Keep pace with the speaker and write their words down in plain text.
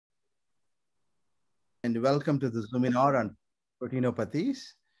and welcome to the ZOOMinar on proteinopathies.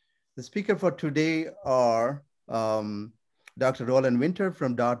 The speaker for today are Dr. Roland Winter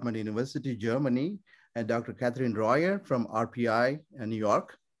from Dartmouth University, Germany, and Dr. Catherine Royer from RPI in New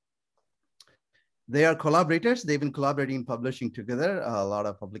York. They are collaborators. They've been collaborating, publishing together, a lot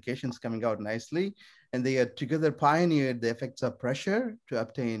of publications coming out nicely, and they are together pioneered the effects of pressure to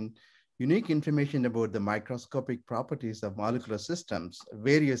obtain unique information about the microscopic properties of molecular systems,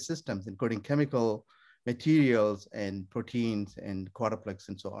 various systems, including chemical materials and proteins and quadruplex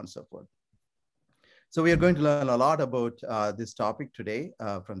and so on and so forth. So we are going to learn a lot about this topic today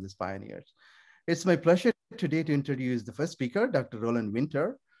from these pioneers. It's my pleasure today to introduce the first speaker, Dr. Roland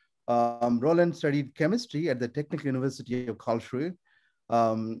Winter. Roland studied chemistry at the Technical University of Karlsruhe,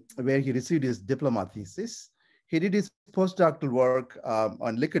 where he received his diploma thesis. He did his postdoctoral work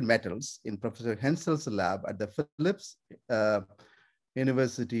on liquid metals in Professor Hensel's lab at the Philipps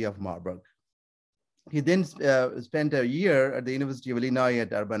University of Marburg. He then spent a year at the University of Illinois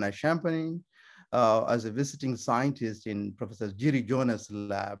at Urbana-Champaign as a visiting scientist in Professor Jerry Jonas'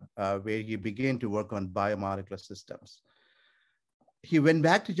 lab, where he began to work on biomolecular systems. He went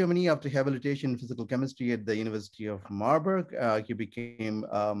back to Germany after habilitation in physical chemistry at the University of Marburg. He became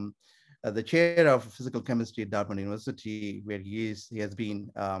the chair of physical chemistry at Dartmouth University, where he has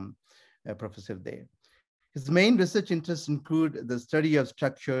been a professor there. His main research interests include the study of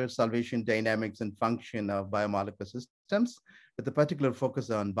structure, salvation, dynamics, and function of biomolecular systems, with a particular focus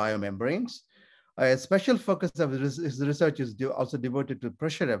on biomembranes. A special focus of his research is also devoted to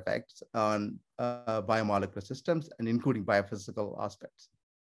pressure effects on biomolecular systems, and including biophysical aspects.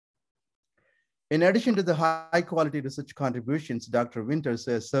 In addition to the high-quality research contributions, Dr. Winters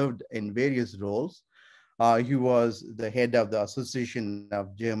has served in various roles. He was the head of the Association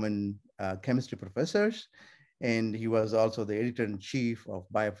of German Chemistry Professors, and he was also the editor-in-chief of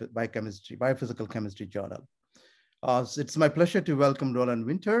Biophysical Chemistry Journal. So it's my pleasure to welcome Roland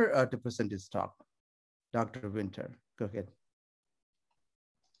Winter to present his talk. Dr. Winter, go ahead.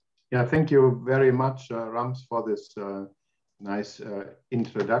 Yeah, thank you very much, Rams, for this nice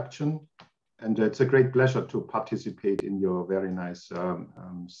introduction. And it's a great pleasure to participate in your very nice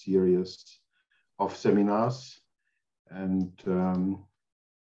series of seminars. And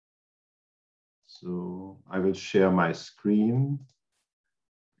so I will share my screen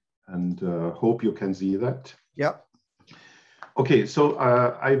and hope you can see that. Yeah. Okay, so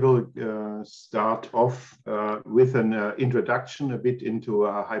I will start off with an introduction a bit into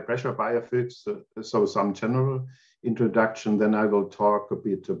high pressure biophysics, so some general introduction. Then I will talk a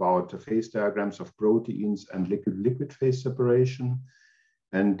bit about the phase diagrams of proteins and liquid-liquid phase separation,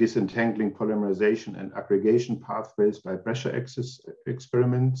 and disentangling polymerization and aggregation pathways by pressure axis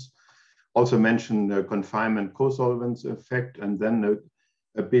experiments. Also mention the confinement co-solvents effect, and then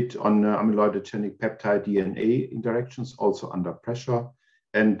a bit on amyloidogenic peptide DNA interactions, also under pressure,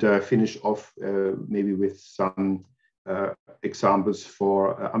 and finish off maybe with some examples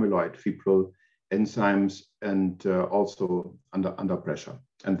for amyloid fibril enzymes, and also under pressure,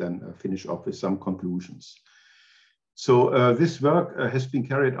 and then finish off with some conclusions. So this work has been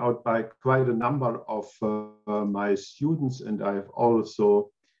carried out by quite a number of my students, and I've also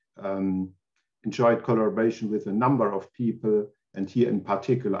enjoyed collaboration with a number of people. And here in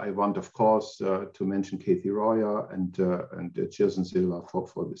particular, I want, of course, to mention Cathy Royer and Jason Silva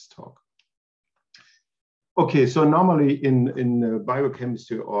for this talk. Okay, so normally in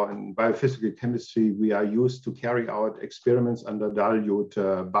biochemistry or in biophysical chemistry, we are used to carry out experiments under dilute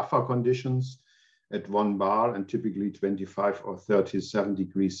buffer conditions at 1 bar and typically 25 or 37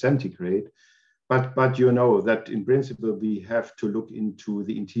 degrees centigrade. But you know that in principle, we have to look into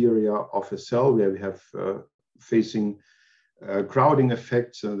the interior of a cell where we have facing crowding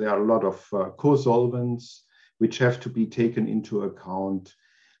effects. There are a lot of co-solvents which have to be taken into account.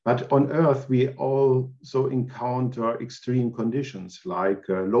 But on Earth, we also encounter extreme conditions like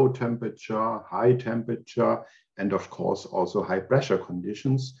low temperature, high temperature, and of course also high pressure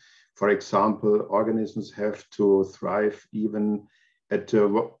conditions. For example, organisms have to thrive even at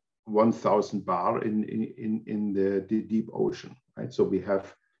 1,000 bar in the deep ocean, right? So we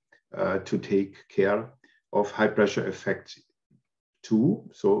have to take care of high pressure effects too.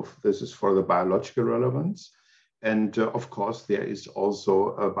 So this is for the biological relevance. And of course, there is also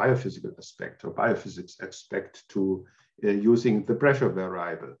a biophysical aspect or biophysics aspect to using the pressure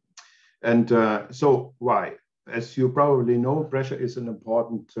variable. And so why? As you probably know, pressure is an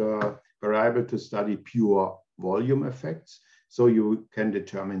important variable to study pure volume effects. So you can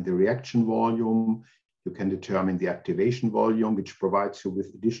determine the reaction volume, you can determine the activation volume, which provides you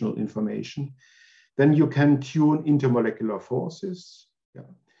with additional information. Then you can tune intermolecular forces. Yeah.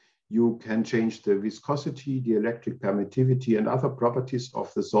 You can change the viscosity, the electric permittivity, and other properties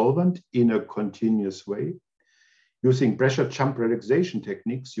of the solvent in a continuous way. Using pressure jump relaxation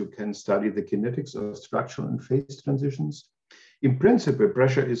techniques, you can study the kinetics of structural and phase transitions. In principle,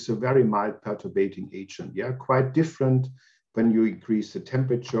 pressure is a very mild perturbating agent, yeah, quite different when you increase the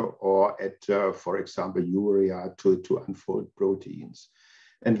temperature or at, for example, urea to unfold proteins.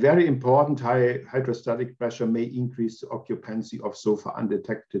 And very important, high hydrostatic pressure may increase the occupancy of so far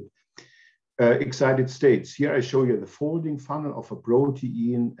undetected excited states. Here I show you the folding funnel of a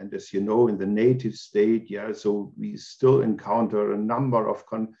protein, and as you know, in the native state, yeah, so we still encounter a number of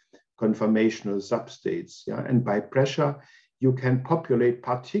conformational substates, yeah, and by pressure you can populate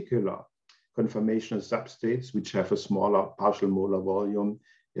particular conformational substates which have a smaller partial molar volume,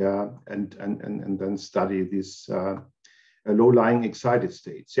 yeah, and then study these low-lying excited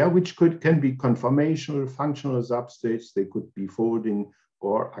states, yeah, which can be conformational, functional substates. They could be folding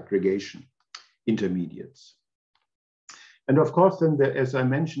or aggregation intermediates. And of course, then, as I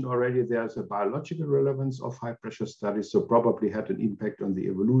mentioned already, there's a biological relevance of high pressure studies, so probably had an impact on the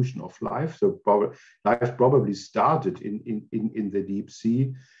evolution of life. So life probably started in the deep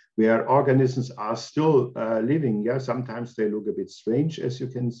sea, where organisms are still living. Yeah, sometimes they look a bit strange, as you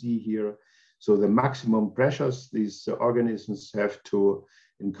can see here. So the maximum pressures these organisms have to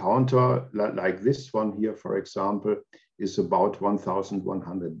encounter, like this one here, for example, is about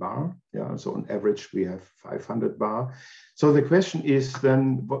 1,100 bar. Yeah, so on average we have 500 bar. So the question is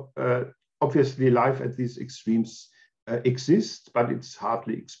then, obviously life at these extremes exists, but it's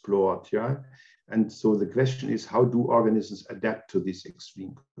hardly explored. Yeah, and so the question is, how do organisms adapt to these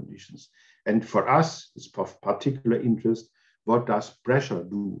extreme conditions? And for us, it's of particular interest, what does pressure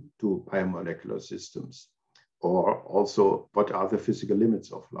do to biomolecular systems? Or also, what are the physical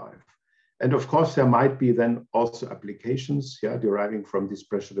limits of life? And of course, there might be then also applications, yeah, deriving from these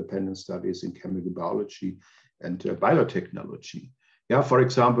pressure-dependent studies in chemical biology and biotechnology. Yeah, for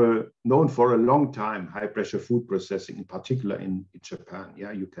example, known for a long time, high-pressure food processing, in particular in Japan.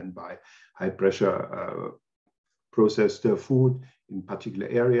 Yeah, you can buy high-pressure processed food in particular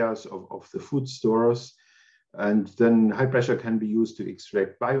areas of the food stores. And then high pressure can be used to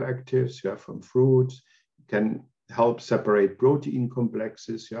extract bioactives, yeah, from fruits, can help separate protein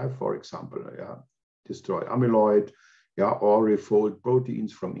complexes, yeah, for example, yeah, destroy amyloid, yeah, or refold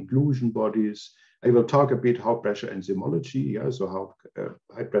proteins from inclusion bodies. I will talk a bit how pressure enzymology, yeah, so how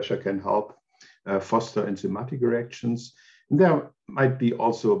high pressure can help foster enzymatic reactions. And there might be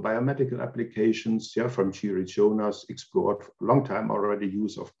also biomedical applications, yeah, from Thierry Jonas explored for a long time already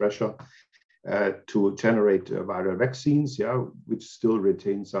use of pressure to generate viral vaccines, yeah, which still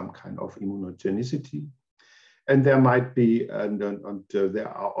retain some kind of immunogenicity. And there might be, and there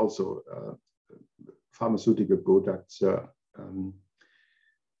are also pharmaceutical products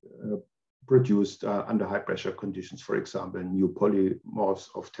produced under high pressure conditions, for example, new polymorphs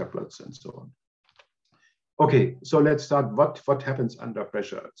of tablets and so on. Okay, so let's start. What happens under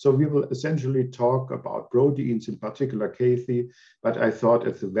pressure? So we will essentially talk about proteins, in particular Cathy, but I thought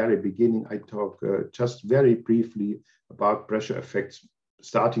at the very beginning I talk just very briefly about pressure effects,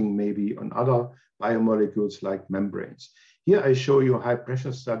 starting maybe on other biomolecules like membranes. Here I show you a high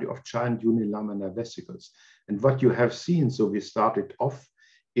pressure study of giant unilaminar vesicles. And what you have seen, so we started off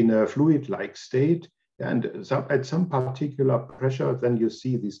in a fluid-like state, and at some particular pressure, then you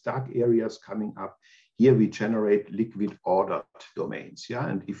see these dark areas coming up. Here we generate liquid ordered domains, yeah.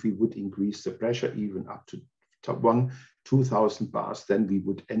 And if we would increase the pressure even up to 2,000 bars, then we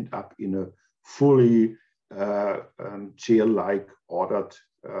would end up in a fully gel-like ordered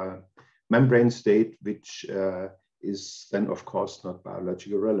membrane state, which is then of course not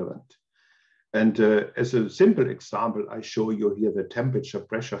biologically relevant. And as a simple example, I show you here the temperature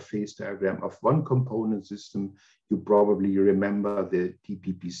pressure phase diagram of one component system. You probably remember the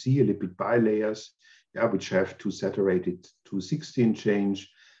DPPC, lipid bilayers, yeah, which have two saturated 216 change,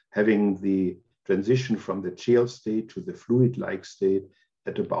 having the transition from the gel state to the fluid-like state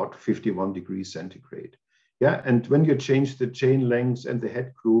at about 51 degrees centigrade. Yeah, and when you change the chain lengths and the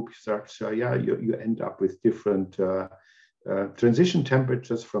head group structure, yeah, you end up with different transition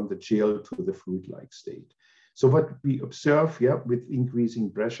temperatures from the gel to the fluid-like state. So what we observe, yeah, with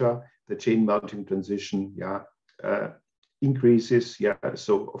increasing pressure, the chain melting transition, yeah, increases, yeah.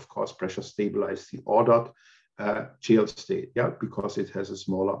 So of course, pressure stabilizes the ordered gel state, yeah, because it has a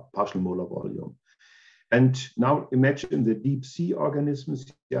smaller partial molar volume. And now imagine the deep sea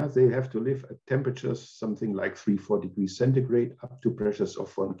organisms, yeah, they have to live at temperatures something like 3-4 degrees centigrade up to pressures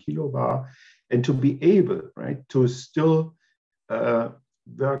of 1 kilobar. And to be able, right, to still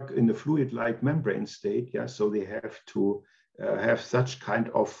work in a fluid-like membrane state, yeah, so they have to have such kind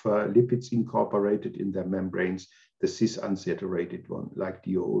of lipids incorporated in their membranes, the cis unsaturated one, like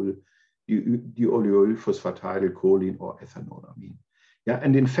the oleoyl phosphatidylcholine or ethanolamine. Yeah,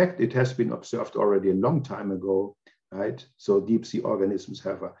 and in fact, it has been observed already a long time ago, right? So deep sea organisms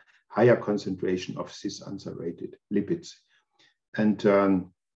have a higher concentration of cis unsaturated lipids.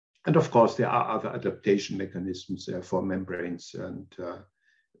 And of course, there are other adaptation mechanisms for membranes, and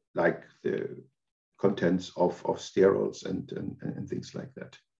like the contents of sterols and things like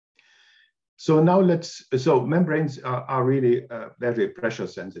that. So now so membranes are really very pressure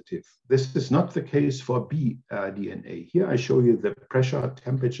sensitive. This is not the case for B DNA. Here I show you the pressure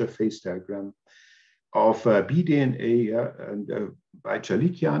temperature phase diagram of B DNA and by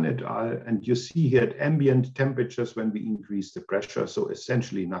Chalikian et al. And you see here at ambient temperatures when we increase the pressure, so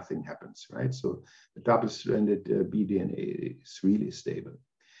essentially nothing happens, right? So the double-stranded B DNA is really stable.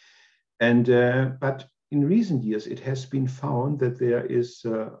 And but in recent years, it has been found that there is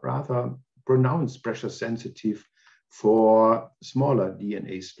rather pronounced pressure sensitive for smaller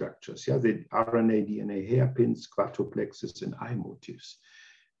DNA structures, yeah, the RNA DNA hairpins, quadruplexes, and eye motifs.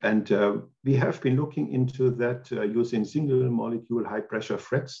 And we have been looking into that using single molecule high pressure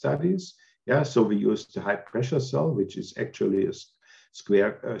FRET studies. Yeah, so we used the high pressure cell, which is actually a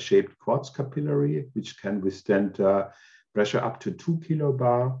square shaped quartz capillary, which can withstand pressure up to 2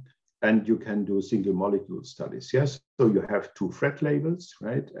 kilobar. And you can do single molecule studies. Yes, so you have 2 FRET labels,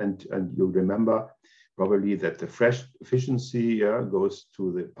 right? And you remember probably that the FRET efficiency goes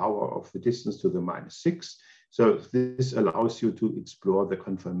to the power of the distance to the -6. So this allows you to explore the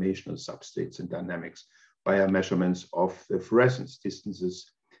conformational substates and dynamics via measurements of the fluorescence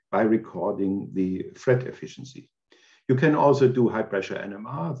distances by recording the FRET efficiency. You can also do high pressure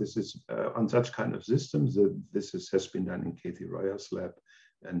NMR. This is on such kind of systems. This has been done in Cathy Royer's lab.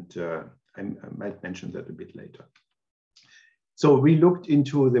 And I might mention that a bit later. So we looked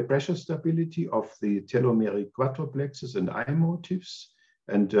into the pressure stability of the telomeric quadruplexes and eye motifs,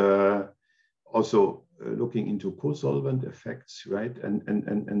 and also looking into co-solvent effects, right?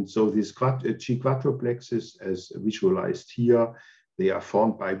 And so these G quadruplexes, as visualized here, they are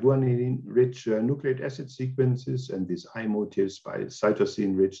formed by guanine-rich nucleic acid sequences, and these eye motifs by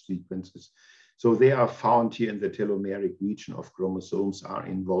cytosine-rich sequences. So they are found here in the telomeric region of chromosomes, are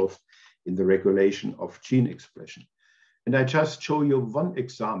involved in the regulation of gene expression. And I just show you one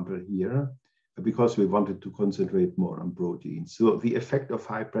example here because we wanted to concentrate more on proteins. So the effect of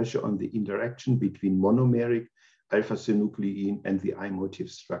high pressure on the interaction between monomeric alpha-synuclein and the eye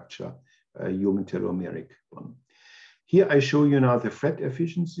motif structure, human telomeric one. Here I show you now the FRET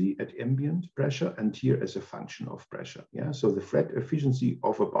efficiency at ambient pressure, and here as a function of pressure. Yeah, so the FRET efficiency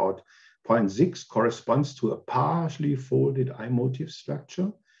of about 0.6 corresponds to a partially folded eye motif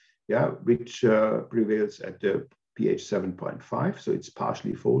structure, yeah, which prevails at the pH 7.5. So it's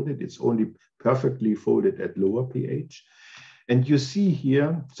partially folded. It's only perfectly folded at lower pH. And you see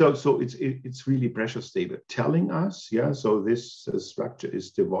here, so it's really pressure stable, telling us, yeah, so this structure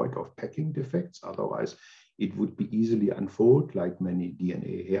is devoid of packing defects. Otherwise, it would be easily unfold like many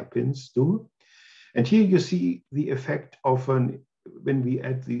DNA hairpins do. And here you see the effect of when we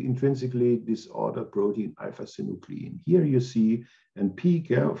add the intrinsically disordered protein alpha-synuclein. Here you see a peak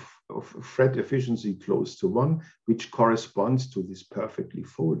of FRET efficiency close to 1, which corresponds to this perfectly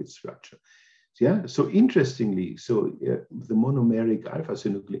folded structure. Yeah, so interestingly, so the monomeric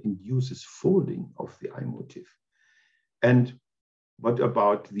alpha-synuclein induces folding of the eye motif. And what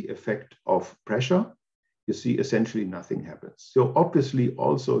about the effect of pressure? You see essentially nothing happens. So obviously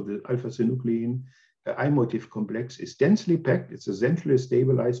also the alpha-synuclein eye motif complex is densely packed. It's essentially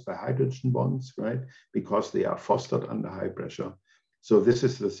stabilized by hydrogen bonds, right? Because they are fostered under high pressure. So this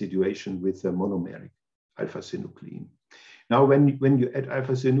is the situation with the monomeric alpha-synuclein. Now, when you add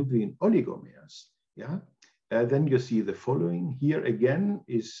alpha-synuclein oligomers, yeah, then you see the following. Here again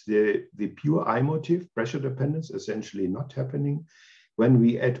is the pure eye motif, pressure dependence essentially not happening. When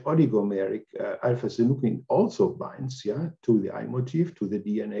we add oligomeric alpha-synuclein also binds, yeah, to the eye motif, to the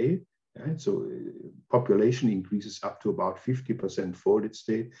DNA. Right? So population increases up to about 50% folded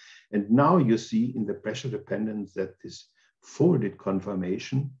state. And now you see in the pressure dependence that this folded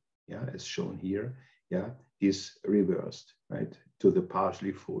conformation, yeah, as shown here, yeah, is reversed, right, to the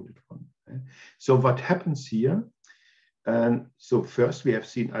partially folded one. Right? So what happens here? And so first we have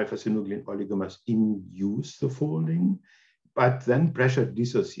seen alpha-synuclein oligomers induce the folding, but then pressure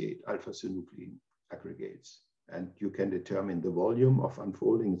dissociate alpha-synuclein aggregates. And you can determine the volume of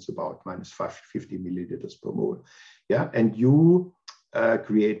unfolding. It's about -50 milliliters per mole. Yeah, and you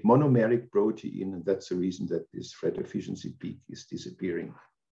create monomeric protein, and that's the reason that this FRET efficiency peak is disappearing.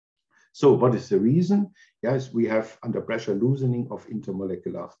 So what is the reason? Yes, we have under pressure loosening of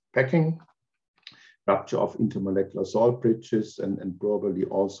intermolecular packing, rupture of intermolecular salt bridges, and probably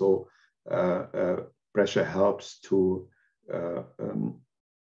also pressure helps to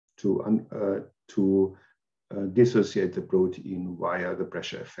dissociate the protein via the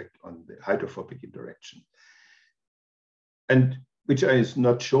pressure effect on the hydrophobic interaction. And which is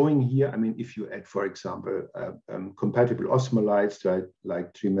not showing here. I mean, if you add, for example, compatible osmolytes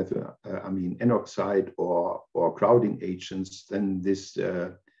like trimethylamine N oxide or crowding agents, then this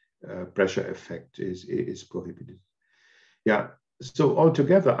pressure effect is prohibited. Yeah. So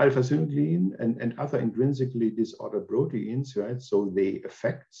altogether, alpha-synuclein and other intrinsically disordered proteins, right? So they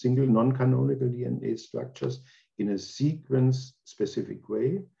affect single non-canonical DNA structures in a sequence-specific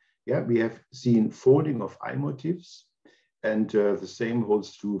way. Yeah, we have seen folding of I motifs, and the same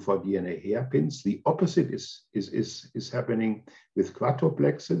holds true for DNA hairpins. The opposite is happening with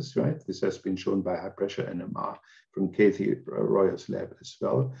quadruplexes, right? This has been shown by high-pressure NMR from Cathy Royer's lab as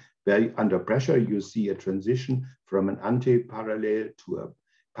well, where under pressure you see a transition from an anti-parallel to a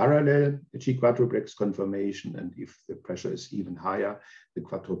parallel G-quadruplex conformation, and if the pressure is even higher, the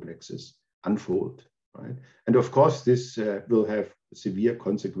quadruplexes unfold, right? And of course, this will have severe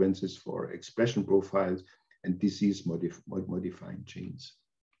consequences for expression profiles and disease modifying genes.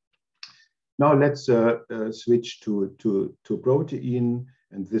 Now let's switch to protein,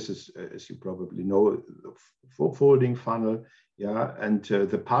 and this is, as you probably know, the folding funnel. Yeah, and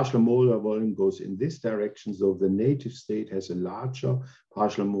the partial molar volume goes in this direction. So the native state has a larger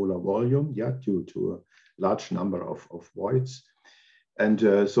partial molar volume, yeah, due to a large number of voids. And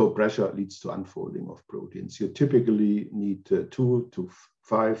so pressure leads to unfolding of proteins. You typically need 2 to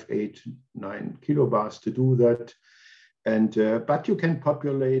 5, 8, 9 kilobars to do that. And but you can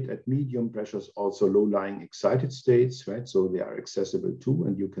populate at medium pressures also low-lying excited states, right? So they are accessible too,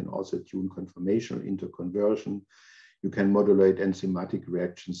 and you can also tune conformational interconversion. You can modulate enzymatic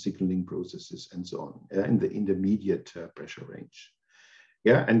reactions, signaling processes, and so on in the intermediate pressure range.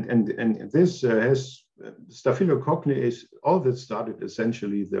 Yeah, and this has Staphylococcus is all that started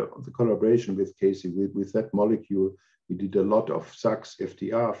essentially the collaboration with Cathy with that molecule. We did a lot of SAX,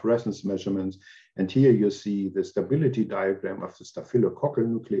 FDR, fluorescence measurements, and here you see the stability diagram of the staphylococcal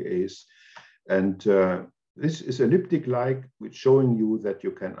nuclease, and this is elliptic-like, which showing you that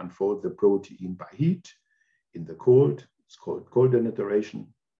you can unfold the protein by heat in the cold. It's called cold denaturation,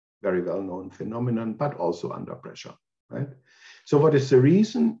 very well-known phenomenon, but also under pressure, right? So what is the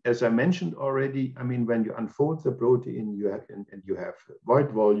reason? As I mentioned already, I mean, when you unfold the protein, you have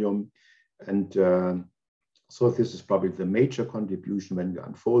void volume, and so this is probably the major contribution. When you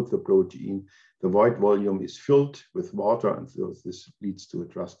unfold the protein, the void volume is filled with water, and so this leads to a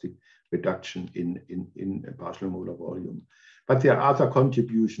drastic reduction in partial molar volume. But there are other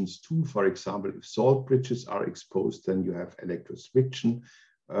contributions too. For example, if salt bridges are exposed, then you have electrorestriction.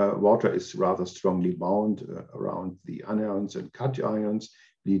 Water is rather strongly bound around the anions and cations,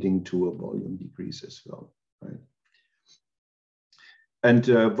 leading to a volume decrease as well, right? And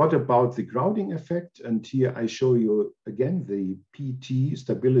what about the crowding effect? And here I show you again the PT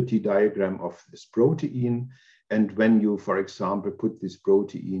stability diagram of this protein. And when you, for example, put this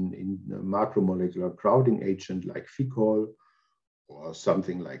protein in a macromolecular crowding agent like Ficol or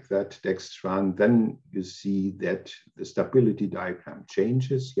something like that, dextran, then you see that the stability diagram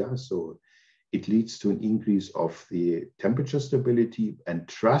changes. Yeah, so it leads to an increase of the temperature stability and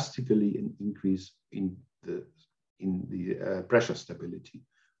drastically an increase in the pressure stability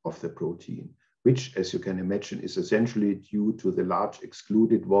of the protein, which, as you can imagine, is essentially due to the large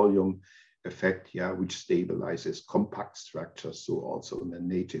excluded volume effect, yeah, which stabilizes compact structures, so also in the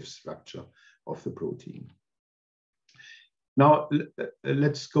native structure of the protein. Now,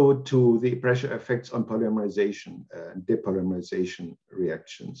 let's go to the pressure effects on polymerization and depolymerization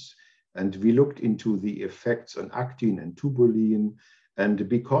reactions. And we looked into the effects on actin and tubulin. And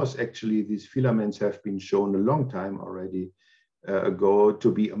because actually these filaments have been shown a long time already ago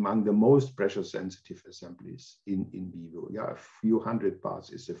to be among the most pressure sensitive assemblies in vivo. Yeah, a few hundred bars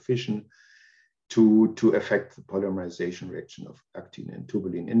is sufficient to affect the polymerization reaction of actin and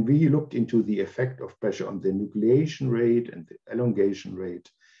tubulin. And we looked into the effect of pressure on the nucleation rate and the elongation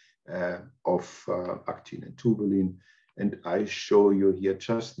rate of actin and tubulin. And I show you here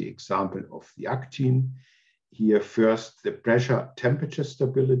just the example of the actin. Here first the pressure temperature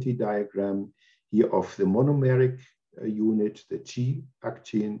stability diagram, here of the monomeric unit, the G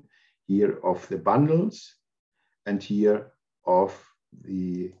actin, here of the bundles, and here of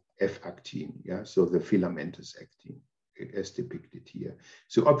the F actin, yeah, so the filamentous actin as depicted here.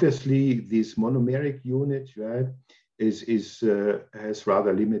 So obviously this monomeric unit, right, has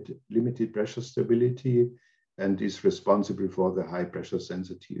rather limited pressure stability and is responsible for the high pressure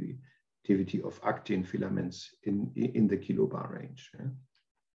sensitivity of actin filaments in the kilobar range. Yeah.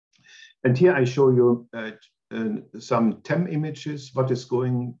 And here I show you some TEM images, what is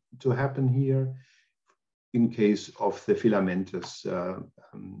going to happen here in case of the filamentous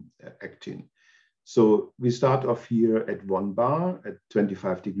actin. So we start off here at 1 bar at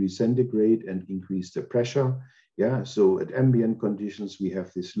 25 degrees centigrade and increase the pressure. Yeah, so at ambient conditions, we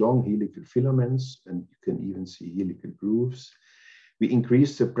have these long helical filaments, and you can even see helical grooves. We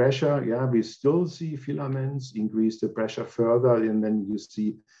increase the pressure. Yeah, we still see filaments, increase the pressure further, and then you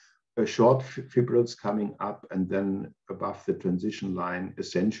see short fibrils coming up, and then above the transition line,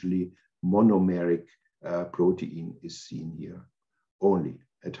 essentially monomeric protein is seen here only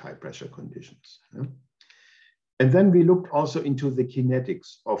at high pressure conditions. Yeah? And then we looked also into the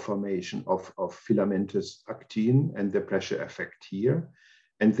kinetics of formation of filamentous actin and the pressure effect here.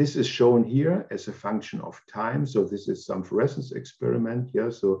 And this is shown here as a function of time. So this is some fluorescence experiment. Yeah?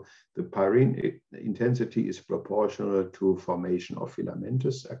 So the pyrene intensity is proportional to formation of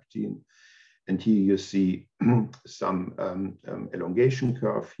filamentous actin. And here you see some elongation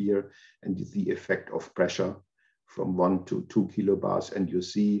curve here and the effect of pressure from 1 to 2 kilobars. And you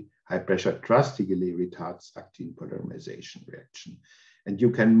see high pressure drastically retards actin polymerization reaction. And you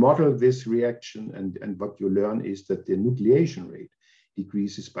can model this reaction, and what you learn is that the nucleation rate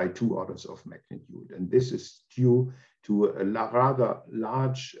decreases by 2 orders of magnitude. And this is due to a rather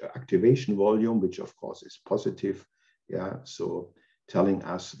large activation volume, which of course is positive. Yeah, so telling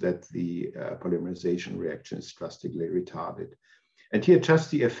us that the polymerization reaction is drastically retarded. And here just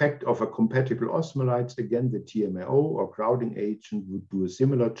the effect of a compatible osmolytes, again, the TMAO or crowding agent would do a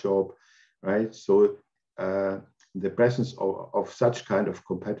similar job, right? So the presence of such kind of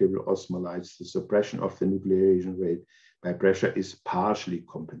compatible osmolytes, the suppression of the nucleation rate by pressure is partially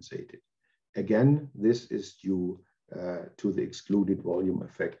compensated. Again, this is due to the excluded volume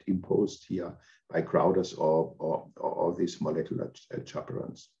effect imposed here by Crowder's or these molecular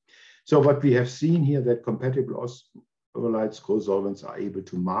chaperones. So what we have seen here, that compatible osmolytes co-solvents are able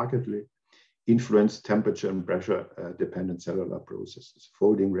to markedly influence temperature and pressure dependent cellular processes,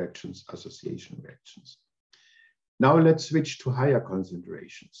 folding reactions, association reactions. Now let's switch to higher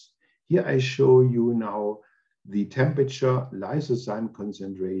concentrations. Here I show you now the temperature lysozyme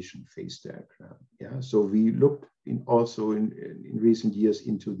concentration phase diagram. Yeah, so we looked also in recent years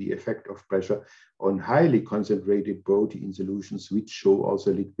into the effect of pressure on highly concentrated protein solutions, which show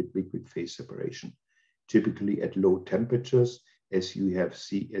also liquid-liquid phase separation, typically at low temperatures, as you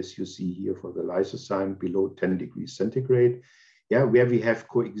see here for the lysozyme below 10 degrees centigrade. Yeah, where we have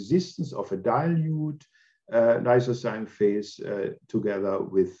coexistence of a dilute lysozyme phase together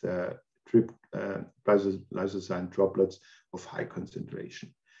with lysozyme droplets of high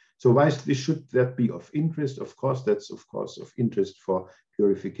concentration. So why should that be of interest? Of course, that's of course of interest for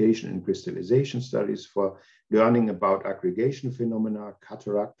purification and crystallization studies, for learning about aggregation phenomena,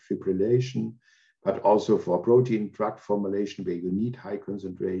 cataract, fibrillation, but also for protein drug formulation where you need high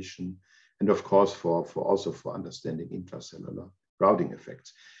concentration, and of course also for understanding intracellular crowding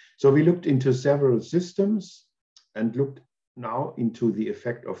effects. So we looked into several systems and looked now into the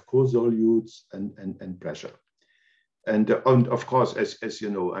effect of co-solutes and pressure. And of course, as you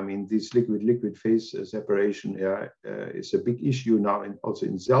know, I mean, this liquid-liquid phase separation is a big issue now, and also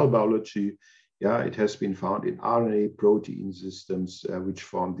in cell biology. Yeah, it has been found in RNA protein systems which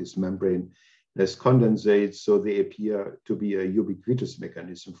form this membrane-less condensates. So they appear to be a ubiquitous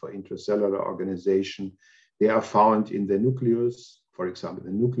mechanism for intracellular organization. They are found in the nucleus, for example,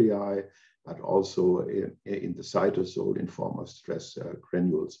 the nuclei, but also in the cytosol in form of stress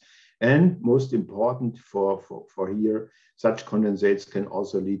granules. And most important for here, such condensates can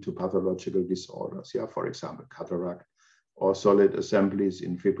also lead to pathological disorders. Yeah, for example, cataract or solid assemblies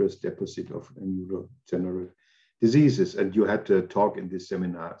in fibrous deposit of neurodegenerative diseases. And you had to talk in this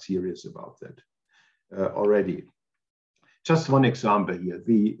seminar series about that already. Just one example here,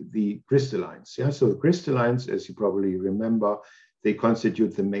 the crystallines. Yeah, so the crystallines, as you probably remember, they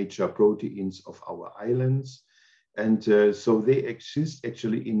constitute the major proteins of our islands. And so they exist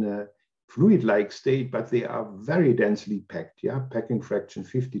actually in a fluid-like state, but they are very densely packed, yeah, packing fraction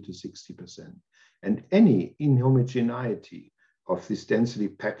 50 to 60%. And any inhomogeneity of this densely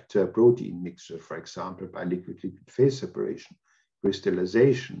packed protein mixture, for example, by liquid-liquid phase separation,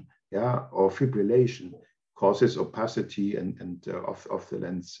 crystallization, yeah, or fibrillation, causes opacity and of the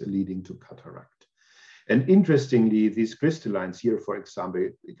lens, leading to cataract. And interestingly, these crystallines here, for example,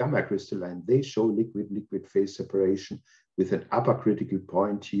 gamma crystalline, they show liquid-liquid phase separation with an upper critical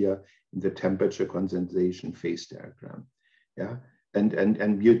point here in the temperature condensation phase diagram. Yeah,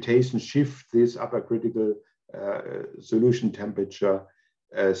 and mutations shift this upper critical solution temperature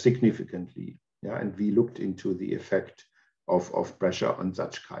significantly. Yeah, and we looked into the effect of pressure on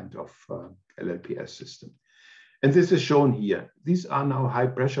such kind of LLPS system. And this is shown here. These are now high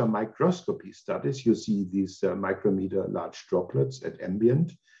pressure microscopy studies. You see these micrometer large droplets at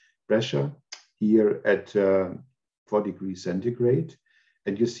ambient pressure here at 4 degrees centigrade.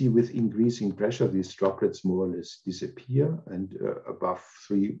 And you see with increasing pressure, these droplets more or less disappear, and above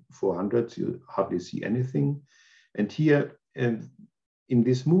 300-400, you hardly see anything. And here in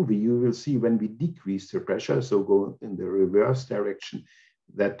this movie, you will see when we decrease the pressure, so go in the reverse direction,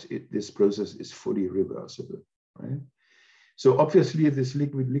 that this process is fully reversible, right? So obviously this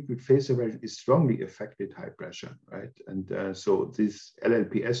liquid-liquid phase separation is strongly affected high pressure, right? And so this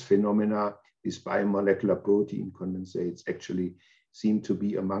LLPS phenomena, these biomolecular protein condensates, actually seem to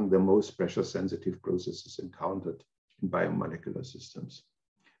be among the most pressure-sensitive processes encountered in biomolecular systems,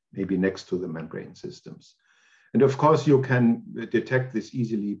 maybe next to the membrane systems. And of course, you can detect this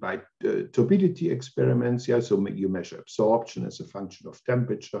easily by turbidity experiments. Yeah, so you measure absorption as a function of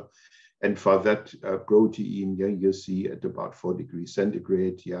temperature. And for that protein, yeah, you see at about 4 degrees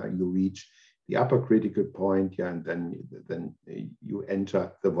centigrade, yeah, you reach the upper critical point, yeah, and then you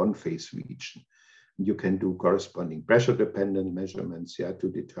enter the one-phase region. You can do corresponding pressure-dependent measurements, yeah, to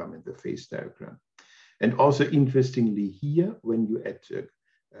determine the phase diagram. And also interestingly here, when you add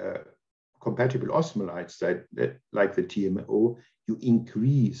compatible osmolytes like the TMO, you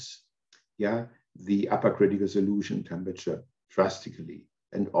increase, yeah, the upper critical solution temperature drastically,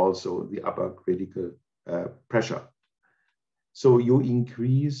 and also the upper critical pressure. So you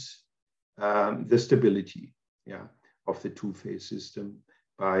increase the stability, yeah, of the two-phase system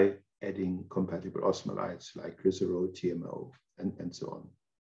by adding compatible osmolytes like glycerol, TMO, and so on.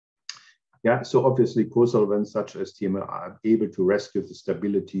 Yeah, so obviously co-solvents such as TMO are able to rescue the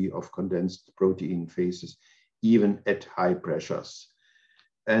stability of condensed protein phases even at high pressures.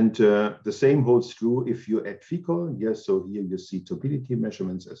 And the same holds true if you add FeCO. Yes, so here you see turbidity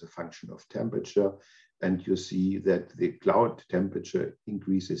measurements as a function of temperature, and you see that the cloud temperature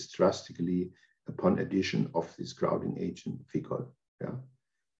increases drastically upon addition of this crowding agent FeCO. Yeah.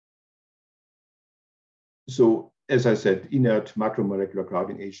 So as I said, inert macromolecular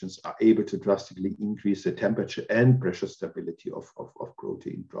crowding agents are able to drastically increase the temperature and pressure stability of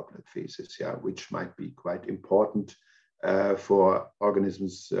protein droplet phases, yeah, which might be quite important for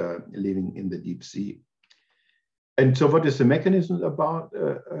organisms living in the deep sea. And so what is the mechanism about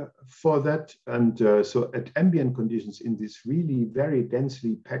for that? And so at ambient conditions in these really very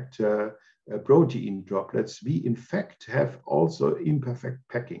densely packed protein droplets, we in fact have also imperfect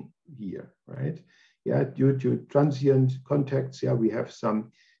packing here, right? Yeah, due to transient contacts, yeah, we have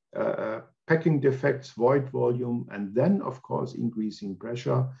some packing defects, void volume, and then of course increasing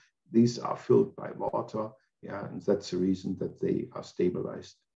pressure. These are filled by water, yeah, and that's the reason that they are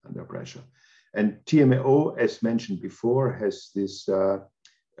stabilized under pressure. And TMAO, as mentioned before, has this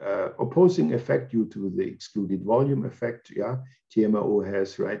opposing effect due to the excluded volume effect. Yeah, TMAO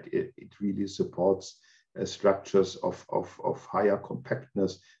has, right, it really supports structures of higher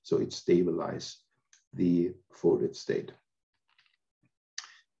compactness, so it stabilizes the folded state.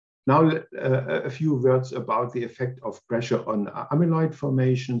 Now, a few words about the effect of pressure on amyloid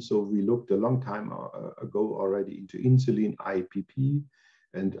formation. So we looked a long time ago already into insulin, IPP,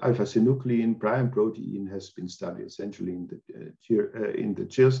 and alpha-synuclein. Prion protein has been studied essentially in the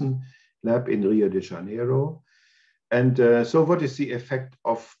Cheerson lab in Rio de Janeiro. And so what is the effect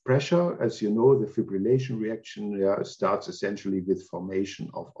of pressure? As you know, the fibrillation reaction starts essentially with formation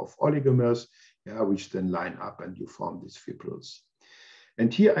of oligomers, which then line up and you form these fibrils.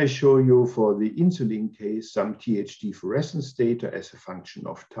 And here I show you for the insulin case some THD fluorescence data as a function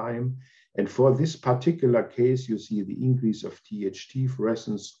of time. And for this particular case, you see the increase of THD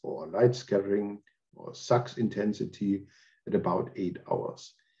fluorescence or light scattering or SUX intensity at about 8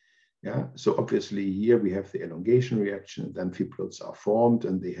 hours. Yeah, so obviously here we have the elongation reaction, and then fibrils are formed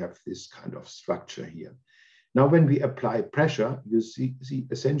and they have this kind of structure here. Now, when we apply pressure, you see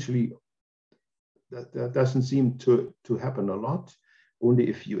essentially that doesn't seem to happen a lot, only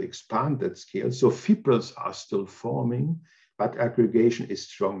if you expand that scale. So fibrils are still forming, but aggregation is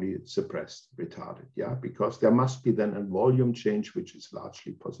strongly suppressed, retarded, yeah, because there must be then a volume change, which is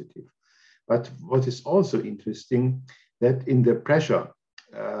largely positive. But what is also interesting, that in the pressure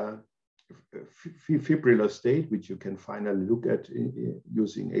fibrillar state, which you can finally look at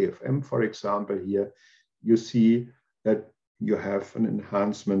using AFM, for example, here, you see that you have an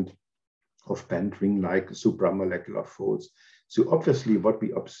enhancement of band ring-like supramolecular folds. So obviously what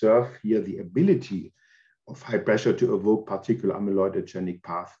we observe here, the ability of high pressure to evoke particular amyloidogenic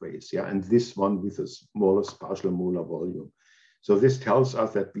pathways, yeah, and this one with the smallest partial molar volume. So this tells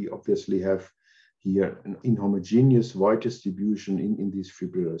us that we obviously have here an inhomogeneous void distribution in these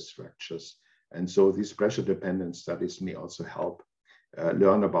fibrillar structures. And so these pressure-dependent studies may also help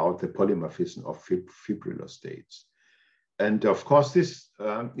learn about the polymorphism of fibrillar states. And of course, this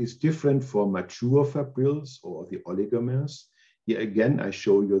is different for mature fibrils or the oligomers. Here again, I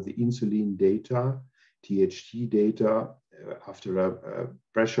show you the insulin data, THT data after a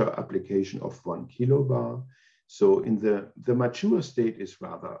pressure application of 1 kilobar. So in the mature state is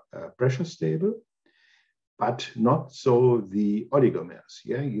rather pressure stable, but not so the oligomers.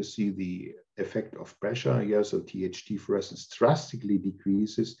 Yeah, you see the effect of pressure. Yeah, so THT fluorescence drastically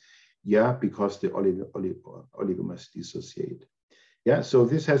decreases. Yeah, because the oligomers dissociate. Yeah, so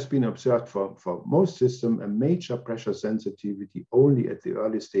this has been observed for most systems, a major pressure sensitivity only at the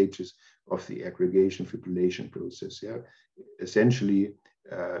early stages of the aggregation fibrillation process. Yeah, essentially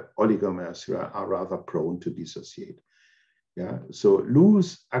oligomers are rather prone to dissociate. Yeah, so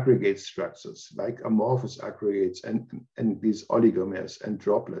loose aggregate structures like amorphous aggregates and these oligomers and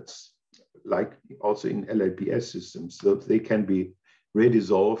droplets, like also in LLPS systems, so they can be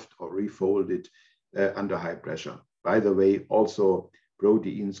redissolved or refolded under high pressure. By the way, also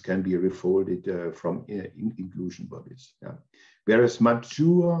proteins can be refolded from inclusion bodies. Yeah. Whereas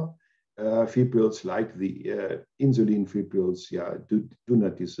mature fibrils like the insulin fibrils, yeah, do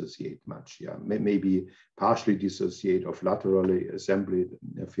not dissociate much. Yeah, maybe partially dissociate of laterally assembled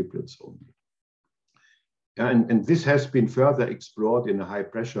fibrils only. And this has been further explored in a high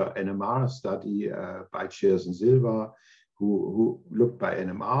pressure NMR study by Cheers and Silva, who looked by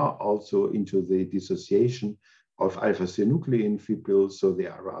NMR also into the dissociation of alpha-synuclein fibrils, so they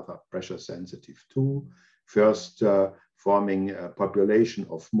are rather pressure sensitive too. First, forming a population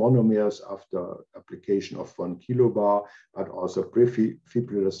of monomers after application of 1 kilobar, but also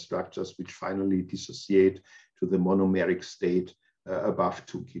prefibrillar structures which finally dissociate to the monomeric state above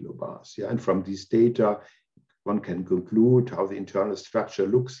 2 kilobars. Yeah, and from these data, one can conclude how the internal structure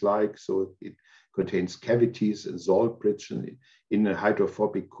looks like. So it contains cavities and salt bridge in a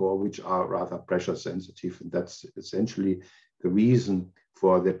hydrophobic core, which are rather pressure sensitive. And that's essentially the reason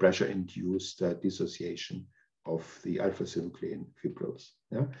for the pressure-induced dissociation of the alpha-synuclein fibrils.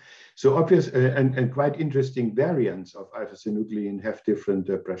 Yeah? So obvious and quite interesting variants of alpha-synuclein have different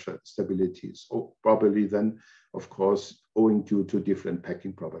pressure stabilities, probably then, of course, owing to different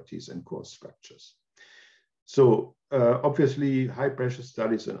packing properties and core structures. So obviously, high pressure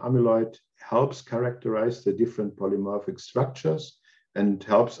studies on amyloid helps characterize the different polymorphic structures and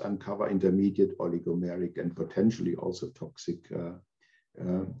helps uncover intermediate oligomeric and potentially also toxic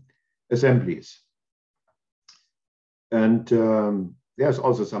assemblies. And there's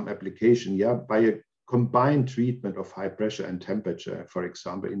also some application, yeah, by a combined treatment of high pressure and temperature, for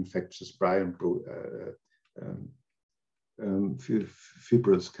example, infectious prion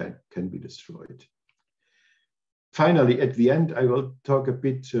fibrils can be destroyed. Finally, at the end, I will talk a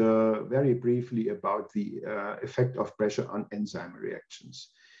bit very briefly about the effect of pressure on enzyme reactions.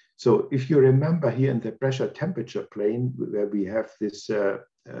 So if you remember here in the pressure temperature plane, where we have this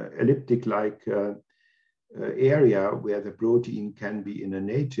elliptic-like area where the protein can be in a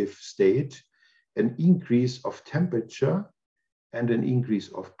native state, an increase of temperature and an increase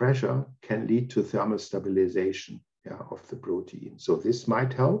of pressure can lead to thermal stabilization, yeah, of the protein. So this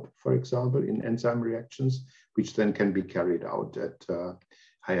might help, for example, in enzyme reactions, which then can be carried out at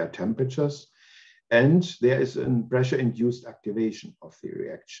higher temperatures. And there is a pressure-induced activation of the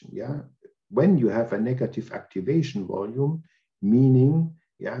reaction. Yeah, when you have a negative activation volume, meaning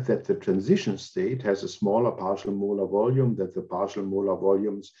that the transition state has a smaller partial molar volume, that the partial molar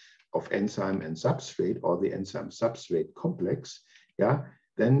volumes of enzyme and substrate, or the enzyme substrate complex,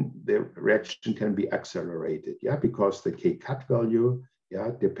 then the reaction can be accelerated, because the K-cut value,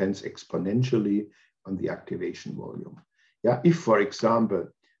 depends exponentially on the activation volume. If, for example,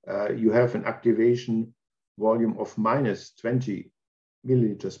 you have an activation volume of -20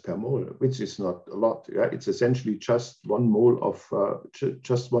 milliliters per mole, which is not a lot. It's essentially just 1 mole of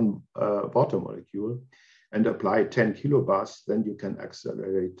just one water molecule, and apply 10 kilobars, then you can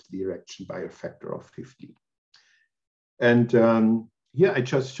accelerate the reaction by a factor of 50. And here I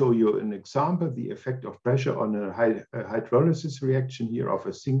just show you an example, the effect of pressure on a hydrolysis reaction here of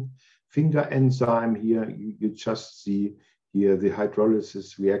a zinc finger enzyme. Here you just see here the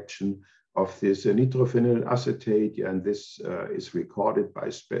hydrolysis reaction of this nitrophenyl acetate, and this is recorded by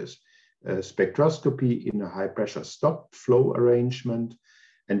spectroscopy in a high pressure stop flow arrangement.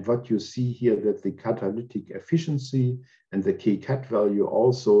 And what you see here, that the catalytic efficiency and the K-cat value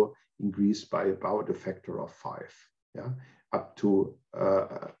also increased by about a factor of 5, yeah, up to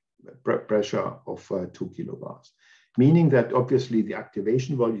pressure of 2 kilobars. Meaning that obviously the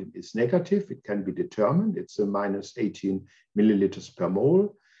activation volume is negative. It can be determined. It's a minus 18 milliliters per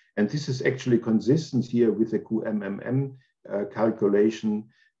mole. And this is actually consistent here with the QMMM calculation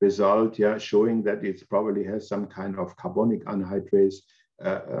result, yeah, showing that it probably has some kind of carbonic anhydrase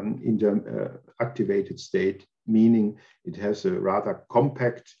in the activated state, meaning it has a rather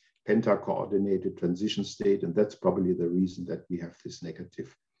compact penta-coordinated transition state. And that's probably the reason that we have this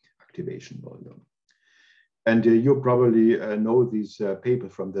negative activation volume. And you probably know this paper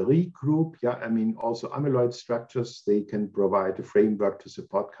from the Rie group. Yeah, I mean, also amyloid structures, they can provide a framework to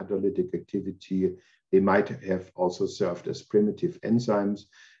support catalytic activity. They might have also served as primitive enzymes.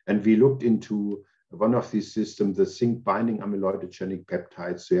 And we looked into one of these systems, the zinc binding amyloidogenic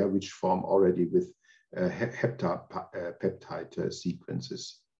peptides, yeah, which form already with heptapeptide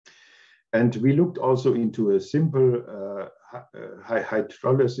sequences. And we looked also into a simple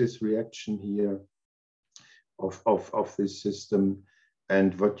hydrolysis reaction here of this system.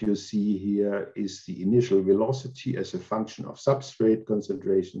 And what you see here is the initial velocity as a function of substrate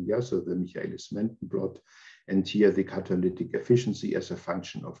concentration, yeah, so the Michaelis-Menten plot, and here the catalytic efficiency as a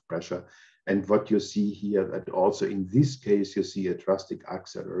function of pressure. And what you see here, that also in this case, you see a drastic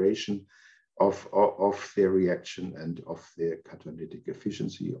acceleration of the reaction and of the catalytic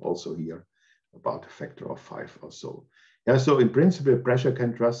efficiency, also here about a factor of 5 or so. Yeah, so in principle, pressure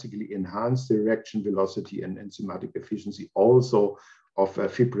can drastically enhance the reaction velocity and enzymatic efficiency also of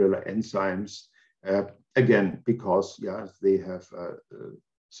fibrillar enzymes, again, because yeah, they have a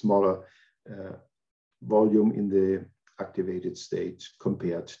smaller volume in the activated state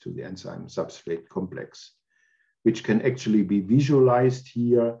compared to the enzyme substrate complex, which can actually be visualized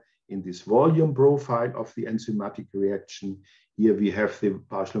here in this volume profile of the enzymatic reaction. Here we have the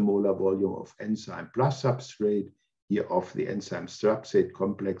partial molar volume of enzyme plus substrate, here of the enzyme substrate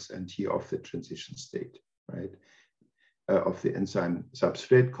complex, and here of the transition state, right? Of the enzyme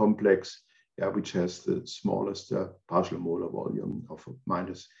substrate complex, yeah, which has the smallest partial molar volume of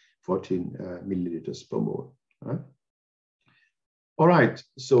minus 14 milliliters per mole. Right? All right,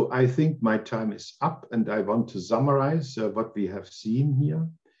 so I think my time is up, and I want to summarize what we have seen here.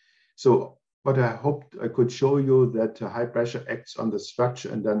 So what I hoped I could show you that high pressure acts on the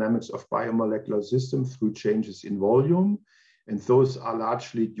structure and dynamics of biomolecular systems through changes in volume, and those are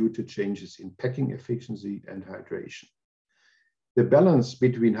largely due to changes in packing efficiency and hydration. The balance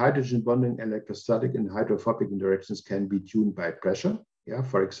between hydrogen bonding, electrostatic, and hydrophobic interactions can be tuned by pressure. Yeah,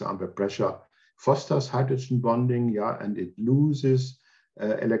 for example, pressure fosters hydrogen bonding, yeah, and it loses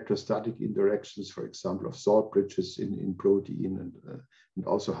electrostatic interactions, for example, of salt bridges in protein and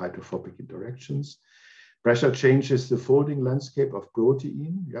also hydrophobic interactions. Pressure changes the folding landscape of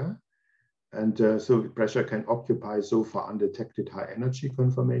protein, yeah, and so pressure can occupy so far undetected high energy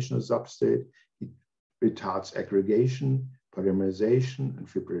conformational substrate. It retards aggregation, polymerization, and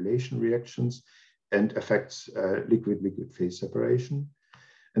fibrillation reactions, and affects liquid-liquid phase separation.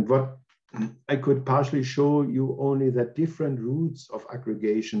 And what I could partially show you only that different routes of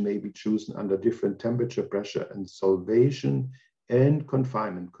aggregation may be chosen under different temperature, pressure, and solvation and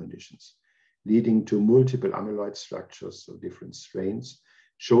confinement conditions, leading to multiple amyloid structures of different strains,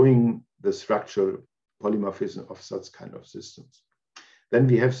 showing the structural polymorphism of such kind of systems. Then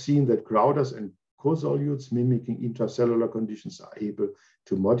we have seen that Crowders and co-solutes mimicking intracellular conditions are able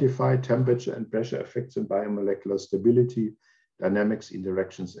to modify temperature and pressure effects on biomolecular stability, dynamics,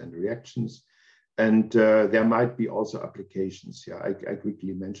 interactions, and reactions. And there might be also applications. Yeah, I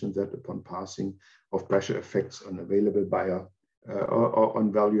quickly mentioned that upon passing of pressure effects on available or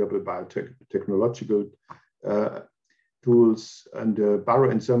on valuable biotechnological tools, and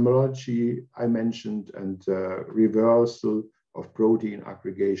baroenzymatology I mentioned, and reversal of protein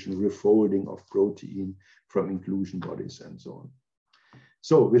aggregation, refolding of protein from inclusion bodies, and so on.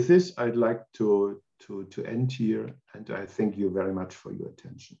 So with this, I'd like to end here, and I thank you very much for your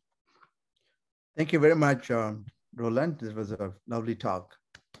attention. Thank you very much, Roland. This was a lovely talk.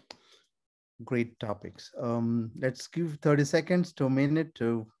 Great topics. Let's give 30 seconds to a minute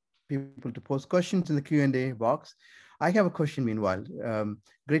to people to post questions in the Q&A box. I have a question meanwhile.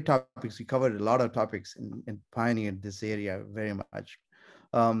 Great topics. We covered a lot of topics and pioneered this area very much.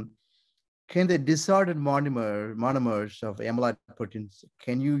 Can the disordered monomers of amyloid proteins,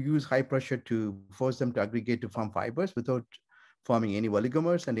 can you use high pressure to force them to aggregate to form fibers without forming any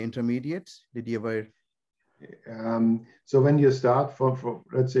oligomers and intermediates? Did you ever So when you start from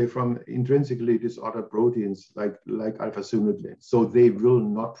let's say from intrinsically disordered proteins like alpha-synuclein, so they will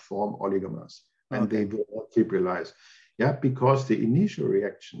not form oligomers and they will not fibrilize, yeah, because the initial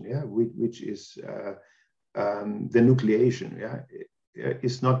reaction, yeah, which is the nucleation, yeah,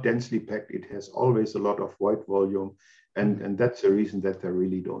 is not densely packed. It has always a lot of void volume, and that's the reason that they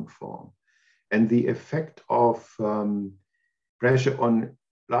really don't form. And the effect of pressure on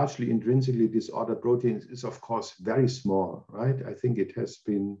largely intrinsically disordered proteins is, of course, very small, right? I think it has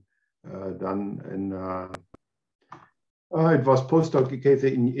been done in, it was postdoc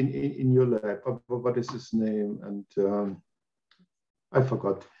Cathy in your lab. What is his name? And I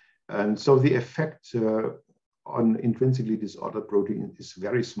forgot. And so the effect on intrinsically disordered protein is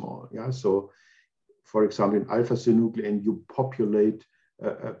very small. Yeah. So, for example, in alpha-synuclein, you populate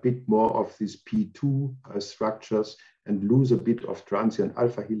a bit more of these P2 structures and lose a bit of transient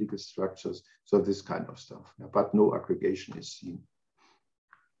alpha helical structures. So this kind of stuff, but no aggregation is seen.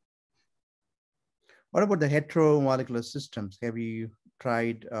 What about the heteromolecular systems? Have you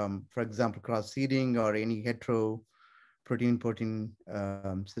tried, for example, cross-seeding or any hetero protein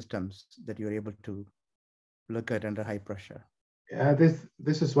systems that you're able to look at under high pressure? Yeah,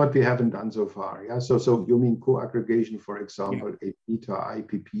 this is what we haven't done so far. Yeah, so you mean co-aggregation, for example, a beta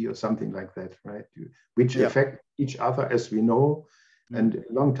IPP or something like that, right? Which affect each other, as we know. And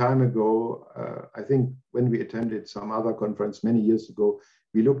a long time ago, I think when we attended some other conference many years ago,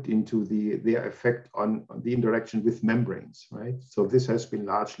 we looked into their effect on the interaction with membranes, right? So this has been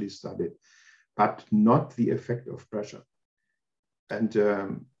largely studied, but not the effect of pressure.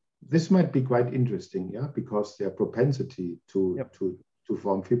 And this might be quite interesting, yeah, because their propensity to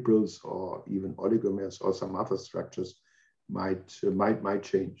form fibrils or even oligomers or some other structures might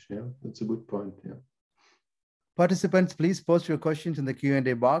change. Yeah, that's a good point. Yeah. Participants, please post your questions in the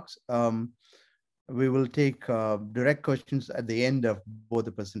Q&A box. We will take direct questions at the end of both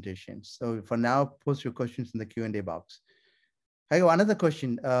the presentations. So for now, post your questions in the Q&A box. I have another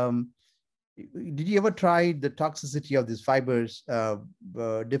question. Did you ever try the toxicity of these fibers,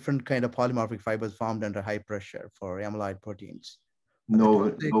 different kind of polymorphic fibers formed under high pressure for amyloid proteins? No,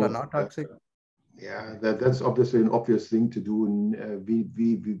 toxic or not toxic? Yeah, that's obviously an obvious thing to do. And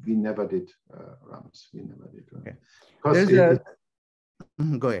we never did RAMs. We never did. Okay. Because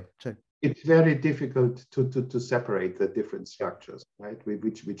go ahead. Sorry. It's very difficult to separate the different structures, right?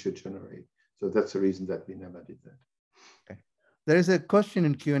 Which you generate. So that's the reason that we never did that. Okay. There is a question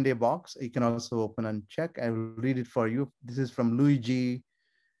in Q&A box. You can also open and check. I will read it for you. This is from Luigi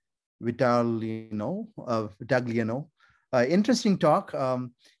Vitagliano. Interesting talk.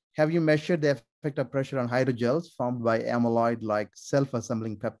 Have you measured the effect of pressure on hydrogels formed by amyloid-like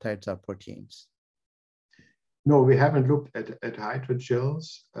self-assembling peptides or proteins? No, we haven't looked at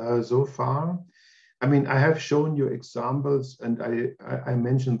hydrogels so far. I mean, I have shown you examples, and I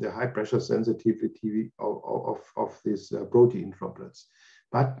mentioned the high pressure sensitivity of these protein droplets,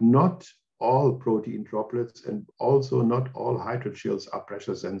 but not all protein droplets and also not all hydrogels are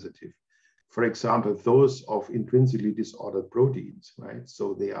pressure sensitive. For example, those of intrinsically disordered proteins, right?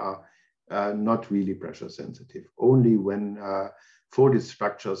 So they are not really pressure sensitive, only when folded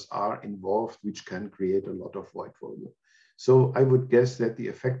structures are involved, which can create a lot of void volume. So I would guess that the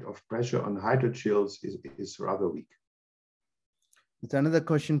effect of pressure on hydrogels is rather weak. It's another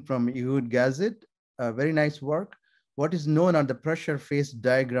question from Ehud Gazet. Very nice work. What is known on the pressure phase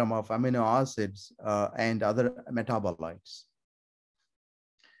diagram of amino acids and other metabolites?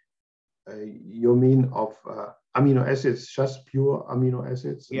 You mean of amino acids, just pure amino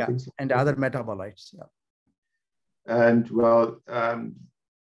acids? Yeah, things like and that? other metabolites. Yeah. And well,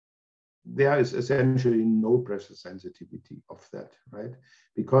 there is essentially no pressure sensitivity of that, right?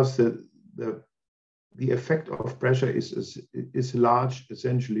 Because the effect of pressure is large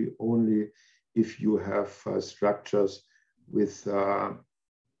essentially only if you have structures with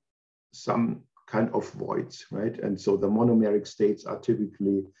some kind of voids, right? And so the monomeric states are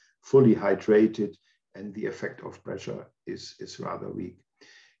typically fully hydrated, and the effect of pressure is rather weak.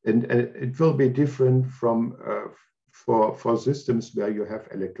 And it will be different from for systems where you have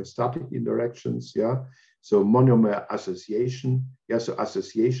electrostatic interactions, yeah. So monomer association, yeah. So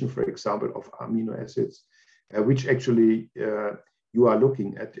association, for example, of amino acids, which actually you are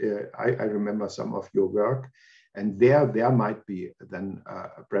looking at. I remember some of your work, and there might be then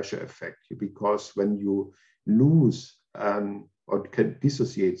a pressure effect, because when you lose or can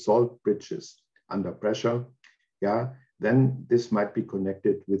dissociate salt bridges under pressure, yeah, then this might be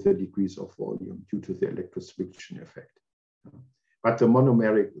connected with a decrease of volume due to the electroswitching effect. But the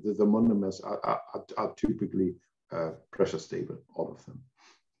monomers are typically pressure stable, all of them.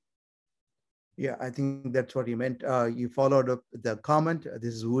 Yeah, I think that's what you meant. You followed up the comment.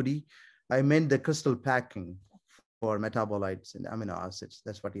 This is Woody. I meant the crystal packing for metabolites and amino acids.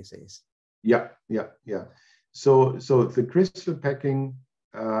 That's what he says. Yeah, yeah, yeah. So the crystal packing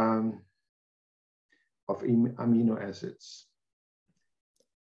of amino acids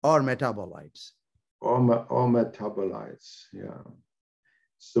Or metabolites. or metabolites. Yeah.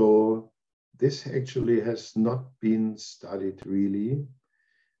 So this actually has not been studied really.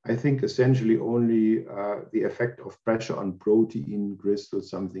 I think essentially only the effect of pressure on protein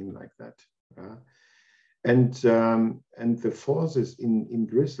crystals, something like that. And the forces in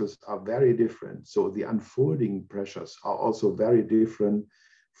crystals are very different. So the unfolding pressures are also very different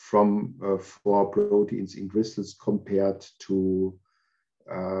from for proteins in crystals compared to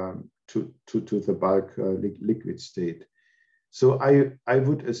the bulk liquid state. So I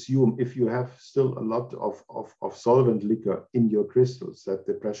would assume if you have still a lot of solvent liquor in your crystals, that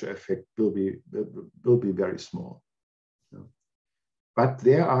the pressure effect will be very small. But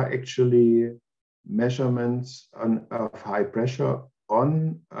there are actually measurements of high pressure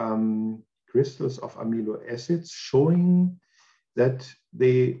on crystals of amino acids showing that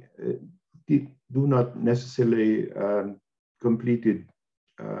they do not necessarily completely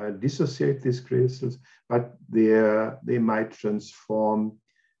dissociate these crystals, but they might transform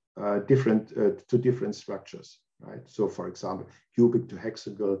to different structures, right? So for example, cubic to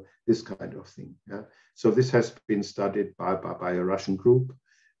hexagonal, this kind of thing. Yeah? So this has been studied by a Russian group.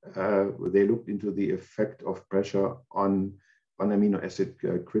 They looked into the effect of pressure on amino acid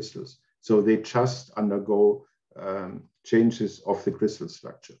crystals. So they just undergo changes of the crystal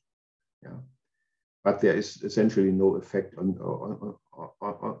structure. Yeah. But there is essentially no effect on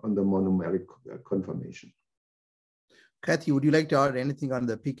the monomeric conformation. Cathy, would you like to add anything on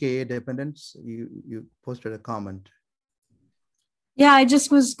the pKa dependence? You posted a comment. Yeah, I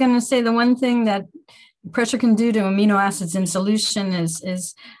just was going to say the one thing that pressure can do to amino acids in solution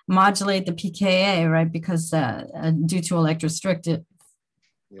is modulate the pKa, right? Because due to electrorestriction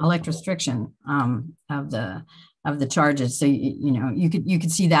of the charges, so you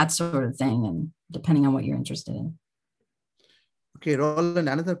could see that sort of thing, and depending on what you're interested in. Okay, Roland,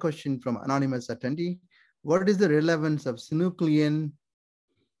 another question from anonymous attendee. What is the relevance of synuclein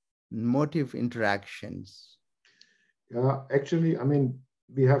motif interactions? Yeah, actually, I mean,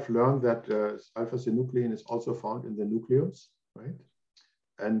 we have learned that alpha-synuclein is also found in the nucleus, right?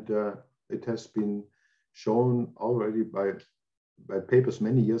 And it has been shown already by papers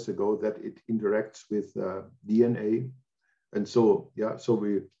many years ago that it interacts with DNA. And so, yeah, so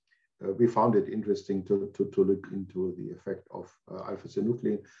we found it interesting to look into the effect of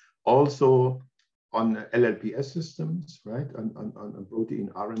alpha-synuclein. Also on LLPS systems, right? On protein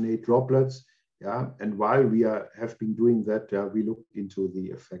RNA droplets. Yeah, and while we have been doing that, we looked into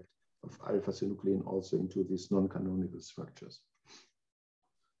the effect of alpha-synuclein also into these non-canonical structures.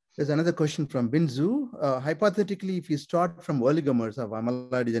 There's another question from Binzu. Hypothetically, if you start from oligomers of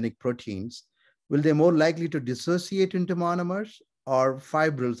amyloidogenic proteins, will they more likely to dissociate into monomers or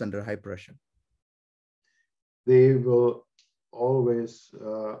fibrils under high pressure? They will always,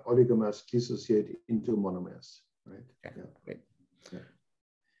 oligomers dissociate into monomers, right? Okay, yeah. Great. Yeah.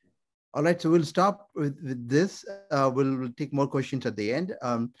 All right, so we'll stop with this. We'll take more questions at the end.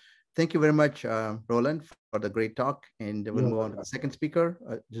 Thank you very much, Roland, for the great talk. And we'll move on to the second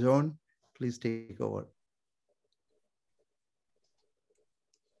speaker. Joan, please take over.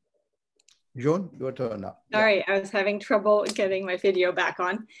 Joan, your turn now. Sorry, I was having trouble getting my video back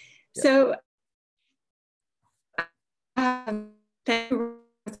on. Yeah. So, thank you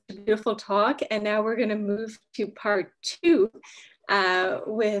for a beautiful talk. And now we're going to move to part 2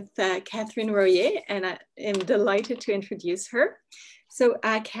 with Catherine Royer, and I am delighted to introduce her. So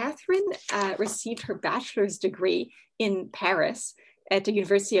Catherine received her bachelor's degree in Paris at the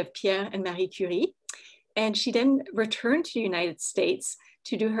University of Pierre and Marie Curie. And she then returned to the United States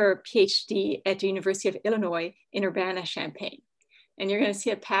to do her PhD at the University of Illinois in Urbana-Champaign. And you're going to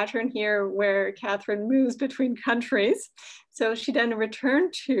see a pattern here where Catherine moves between countries. So she then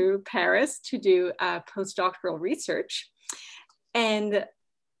returned to Paris to do postdoctoral research, and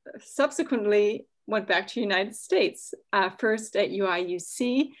subsequently went back to the United States, first at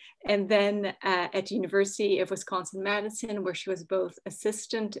UIUC, and then at the University of Wisconsin-Madison, where she was both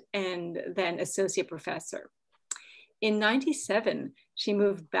assistant and then associate professor. In '97, she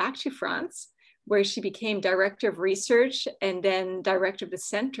moved back to France, where she became director of research and then director of the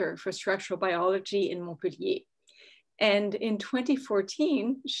Center for Structural Biology in Montpellier. And in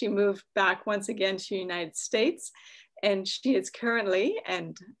 2014, she moved back once again to the United States and she is currently,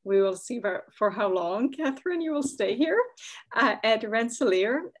 and we will see for how long, Catherine, you will stay here, at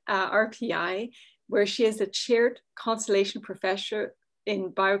Rensselaer, RPI, where she is a chaired constellation professor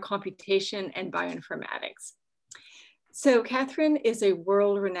in biocomputation and bioinformatics. So Catherine is a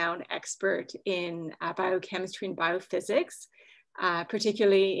world-renowned expert in biochemistry and biophysics,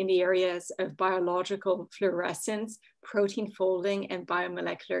 particularly in the areas of biological fluorescence, protein folding, and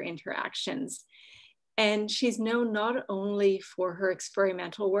biomolecular interactions. And she's known not only for her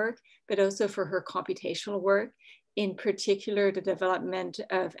experimental work, but also for her computational work, in particular the development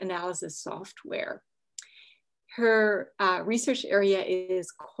of analysis software. Her research area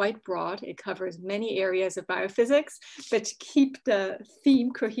is quite broad. It covers many areas of biophysics, but to keep the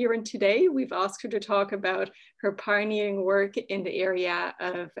theme coherent today, we've asked her to talk about her pioneering work in the area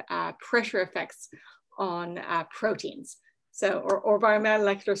of pressure effects on proteins, so, or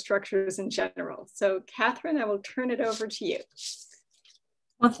biomolecular structures in general. So Catherine, I will turn it over to you.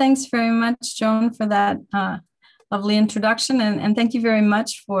 Well, thanks very much, Joan, for that lovely introduction, and thank you very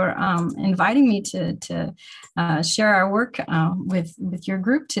much for inviting me to share our work with your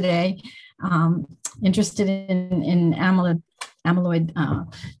group today. Interested in amyloid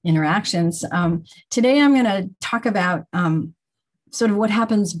interactions. Today I'm going to talk about sort of what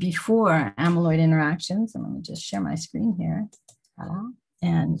happens before amyloid interactions. And let me just share my screen here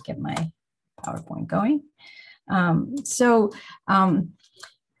and get my PowerPoint going.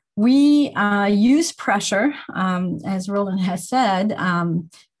 We use pressure, as Roland has said,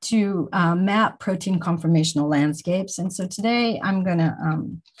 to map protein conformational landscapes. And so today I'm going to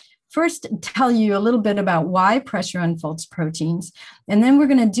first tell you a little bit about why pressure unfolds proteins. And then we're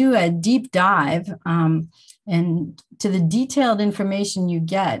going to do a deep dive and to the detailed information you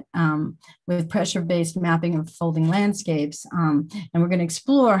get with pressure-based mapping of folding landscapes. And we're going to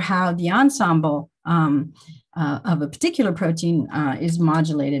explore how the ensemble of a particular protein is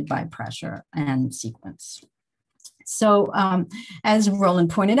modulated by pressure and sequence. So as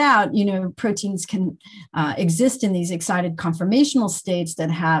Roland pointed out, proteins can exist in these excited conformational states that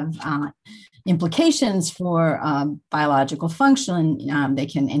have implications for biological function. They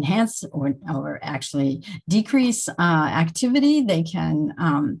can enhance or actually decrease activity. They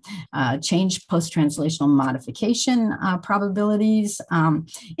can change post-translational modification probabilities.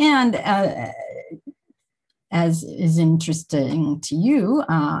 As is interesting to you,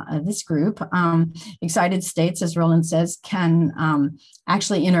 this group, excited states, as Roland says, can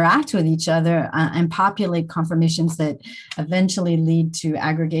actually interact with each other and populate conformations that eventually lead to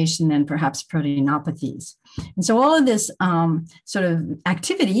aggregation and perhaps proteinopathies. And so all of this sort of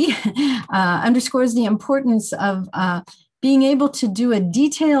activity underscores the importance of being able to do a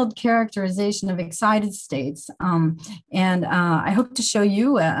detailed characterization of excited states. And I hope to show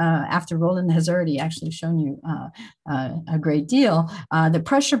you, after Roland has already actually shown you a great deal, that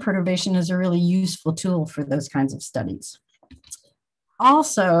pressure perturbation is a really useful tool for those kinds of studies.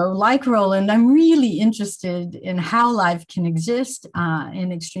 Also, like Roland, I'm really interested in how life can exist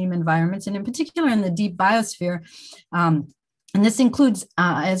in extreme environments, and in particular in the deep biosphere. And this includes,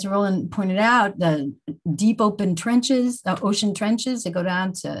 as Roland pointed out, the deep open trenches, ocean trenches that go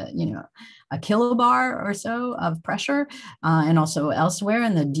down to, a kilobar or so of pressure, and also elsewhere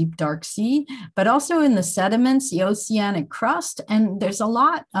in the deep dark sea, but also in the sediments, the oceanic crust. And there's a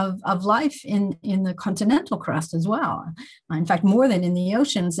lot of life in the continental crust as well. In fact, more than in the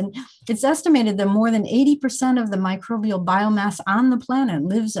oceans. And it's estimated that more than 80% of the microbial biomass on the planet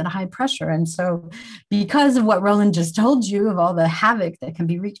lives at high pressure. And so because of what Roland just told you, of all the havoc that can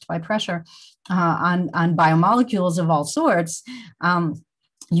be wreaked by pressure on biomolecules of all sorts,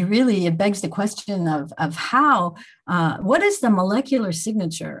 it begs the question of how, what is the molecular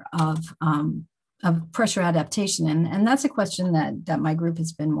signature of pressure adaptation? And that's a question that my group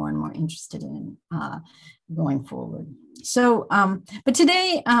has been more and more interested in going forward. So, but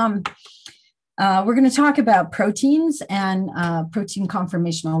today, we're going to talk about proteins and protein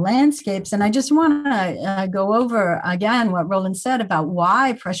conformational landscapes. And I just want to go over again what Roland said about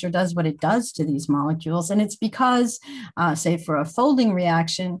why pressure does what it does to these molecules. And it's because, say, for a folding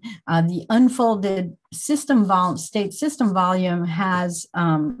reaction, the unfolded state system volume has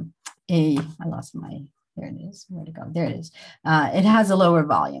I lost my, there it is, where'd it go? There it is. It has a lower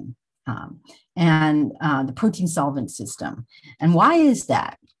volume and the protein solvent system. And why is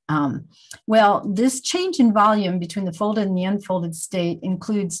that? Well, this change in volume between the folded and the unfolded state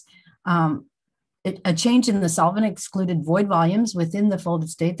includes a change in the solvent excluded void volumes within the folded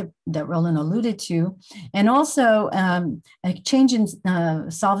state that Roland alluded to, and also a change in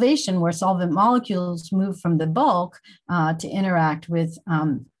solvation where solvent molecules move from the bulk to interact with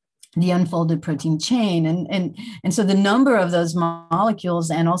the unfolded protein chain. And so the number of those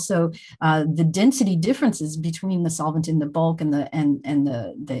molecules and also the density differences between the solvent in the bulk and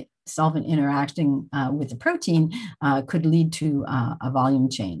the solvent interacting with the protein could lead to a volume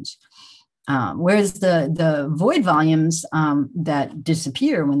change. Whereas the void volumes that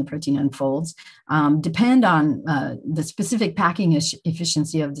disappear when the protein unfolds depend on the specific packing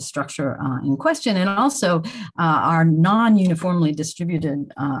efficiency of the structure in question, and also are non-uniformly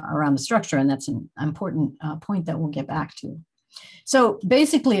distributed around the structure. And that's an important point that we'll get back to. So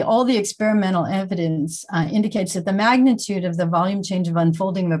basically, all the experimental evidence indicates that the magnitude of the volume change of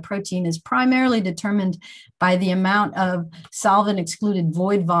unfolding of a protein is primarily determined by the amount of solvent-excluded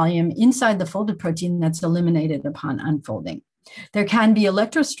void volume inside the folded protein that's eliminated upon unfolding. There can be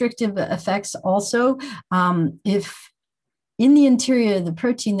electrorestrictive effects also if in the interior of the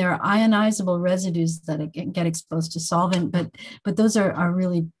protein there are ionizable residues that get exposed to solvent, but those are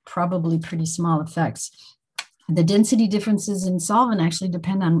really probably pretty small effects. The density differences in solvent actually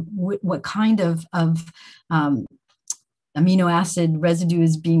depend on what kind of amino acid residue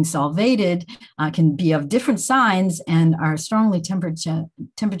is being solvated, can be of different signs and are strongly temperature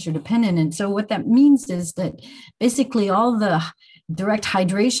dependent. And so what that means is that basically all the direct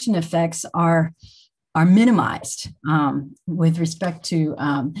hydration effects are minimized with respect to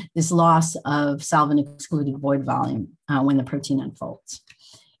this loss of solvent excluded void volume when the protein unfolds.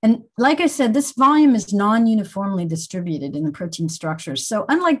 And like I said, this volume is non-uniformly distributed in the protein structures. So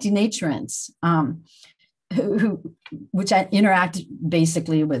unlike denaturants, which interact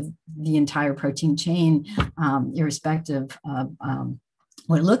basically with the entire protein chain, irrespective of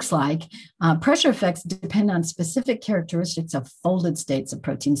what it looks like, pressure effects depend on specific characteristics of folded states of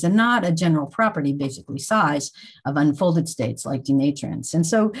proteins and not a general property, basically size, of unfolded states like denaturants. And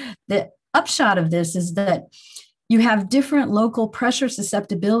so the upshot of this is that you have different local pressure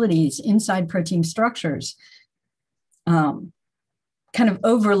susceptibilities inside protein structures, kind of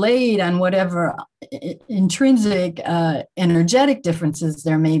overlaid on whatever intrinsic energetic differences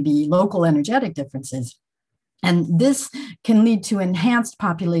there may be, local energetic differences. And this can lead to enhanced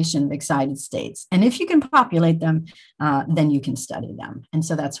population of excited states. And if you can populate them, then you can study them. And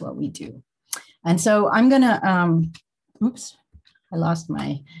so that's what we do. And so I'm going to, oops, I lost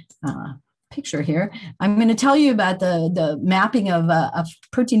my picture here. I'm going to tell you about the mapping of a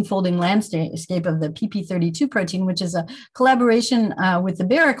protein folding landscape of the PP32 protein, which is a collaboration with the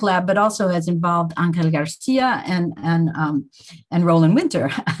Barrick lab, but also has involved Angel Garcia and Roland Winter,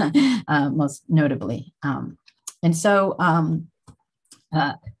 most notably. And so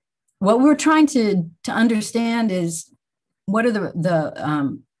what we're trying to understand is what are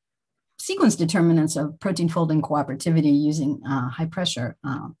the sequence determinants of protein folding cooperativity using high pressure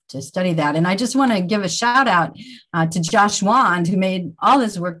to study that. And I just want to give a shout out to Josh Wand, who made all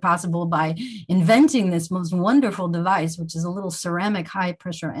this work possible by inventing this most wonderful device, which is a little ceramic high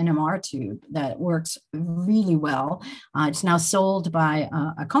pressure NMR tube that works really well. It's now sold by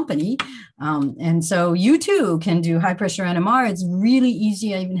a company. And so you too can do high pressure NMR. It's really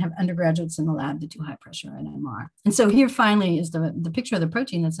easy. I even have undergraduates in the lab that do high pressure NMR. And so here finally is the picture of the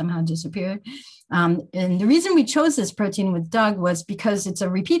protein that somehow disappeared. And the reason we chose this protein with Doug was because it's a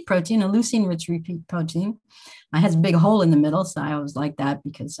repeat protein, a leucine-rich repeat protein. It has a big hole in the middle, so I always like that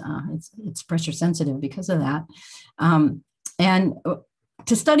because it's pressure sensitive because of that. And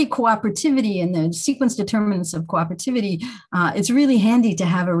to study cooperativity and the sequence determinants of cooperativity, it's really handy to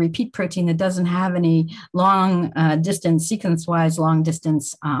have a repeat protein that doesn't have any long distance, sequence-wise long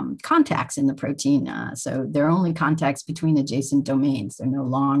distance contacts in the protein. So there are only contacts between adjacent domains. There are no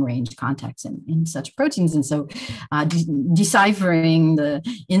long range contacts in such proteins. And so deciphering the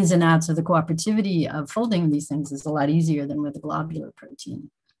ins and outs of the cooperativity of folding these things is a lot easier than with a globular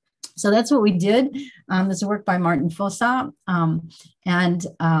protein. So that's what we did. This is work by Martin Fossa.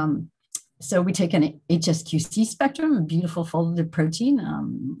 So we take an HSQC spectrum, a beautiful folded protein,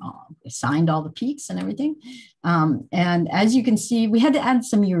 assigned all the peaks and everything. And as you can see, we had to add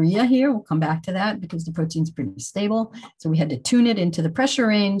some urea here. We'll come back to that because the protein's pretty stable. So we had to tune it into the pressure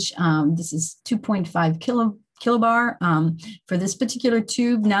range. This is 2.5 kilobar for this particular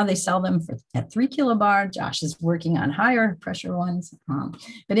tube. Now they sell them at 3 kilobar. Josh is working on higher pressure ones.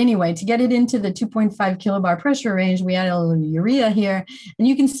 But anyway, to get it into the 2.5 kilobar pressure range, we added a little urea here. And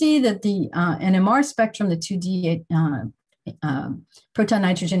you can see that the NMR spectrum, the 2D proton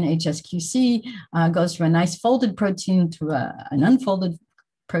nitrogen HSQC, goes from a nice folded protein to an unfolded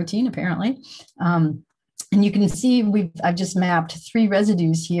protein, apparently. And you can see I've just mapped 3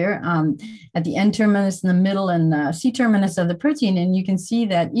 residues here at the N terminus in the middle and the C terminus of the protein. And you can see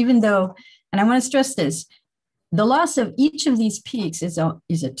that even though, and I want to stress this, the loss of each of these peaks is a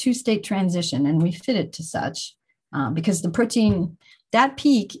two-state transition, and we fit it to such because the protein, that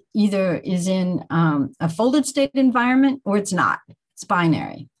peak either is in a folded state environment or it's not. It's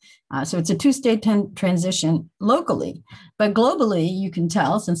binary. So it's a two-state transition locally, but globally you can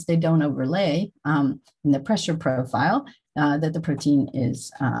tell, since they don't overlay in the pressure profile, that the protein is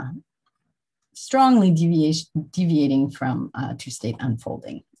strongly deviating from two-state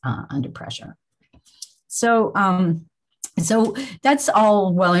unfolding under pressure. So, so that's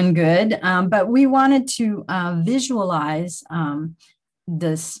all well and good, but we wanted to visualize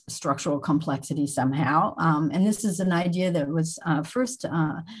this structural complexity somehow. And this is an idea that was first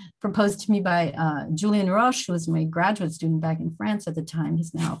proposed to me by Julien Roche, who was my graduate student back in France at the time.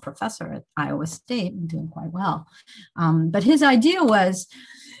 He's now a professor at Iowa State, doing quite well. But his idea was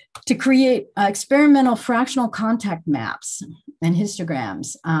to create experimental fractional contact maps and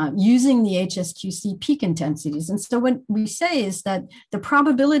histograms using the HSQC peak intensities. And so what we say is that the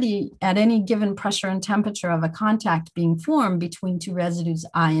probability at any given pressure and temperature of a contact being formed between two residues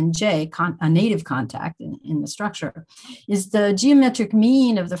I and J, a native contact in the structure, is the geometric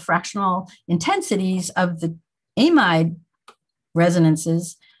mean of the fractional intensities of the amide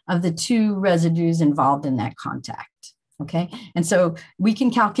resonances of the two residues involved in that contact. Okay, and so we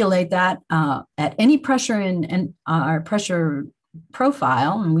can calculate that at any pressure in our pressure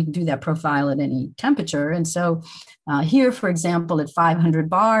profile, and we can do that profile at any temperature. And so here, for example, at 500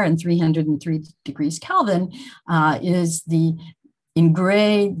 bar and 303 degrees Kelvin is in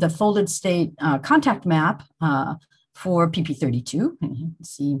gray, the folded state contact map for PP32. And you can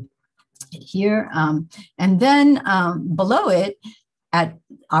see it here. And then below it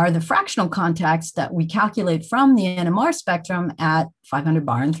are the fractional contacts that we calculate from the NMR spectrum at 500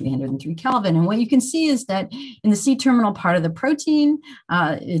 bar and 303 Kelvin. And what you can see is that in the C-terminal part of the protein,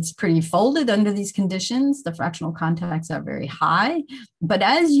 it's pretty folded under these conditions. The fractional contacts are very high. But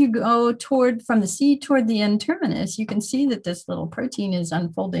as you go from the C toward the N-terminus, you can see that this little protein is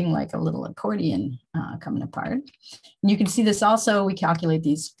unfolding like a little accordion coming apart. And you can see this also, we calculate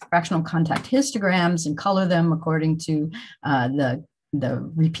these fractional contact histograms and color them according to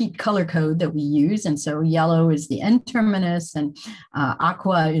the repeat color code that we use. And so yellow is the N-terminus and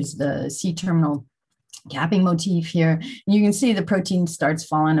aqua is the C-terminal capping motif here. And you can see the protein starts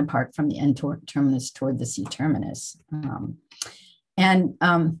falling apart from the N-terminus toward the C-terminus. And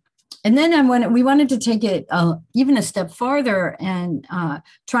then we wanted to take it even a step farther and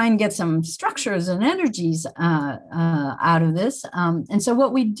try and get some structures and energies out of this. And so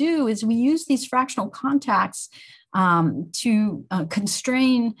what we do is we use these fractional contacts to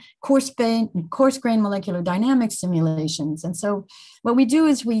constrain coarse-grained molecular dynamics simulations. And so what we do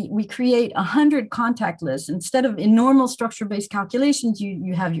is we create 100 contact lists. Instead of in normal structure-based calculations,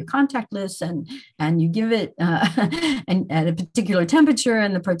 you have your contact list and you give it and at a particular temperature,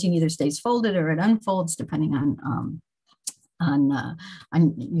 and the protein either stays folded or it unfolds depending on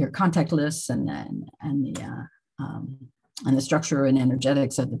your contact lists and the structure and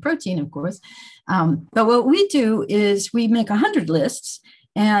energetics of the protein, of course. But what we do is we make 100 lists,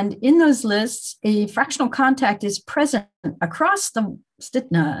 and in those lists, a fractional contact is present across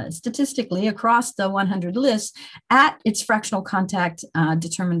statistically across the 100 lists at its fractional contact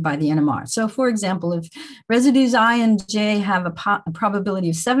determined by the NMR. So for example, if residues I and J have a probability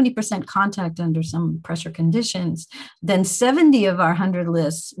of 70% contact under some pressure conditions, then 70 of our 100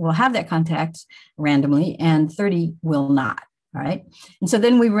 lists will have that contact randomly and 30 will not, all right? And so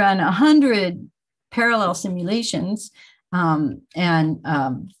then we run 100 parallel simulations and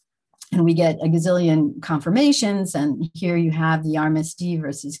we get a gazillion confirmations. And here you have the RMSD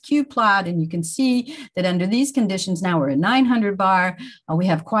versus Q plot. And you can see that under these conditions, now we're at 900 bar. We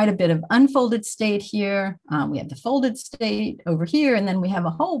have quite a bit of unfolded state here. We have the folded state over here. And then we have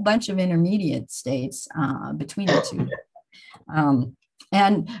a whole bunch of intermediate states between the two.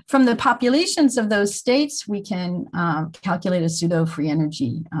 And from the populations of those states, we can calculate a pseudo free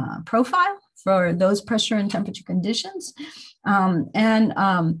energy profile for those pressure and temperature conditions.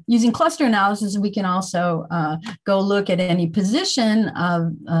 Using cluster analysis, we can also go look at any position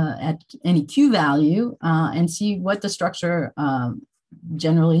of at any Q value and see what the structure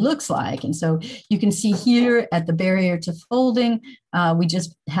generally looks like. And so you can see here at the barrier to folding, we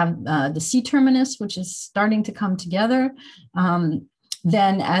just have the C terminus, which is starting to come together.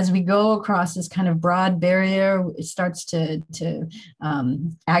 Then as we go across this kind of broad barrier, it starts to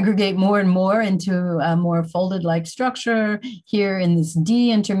aggregate more and more into a more folded-like structure. Here in this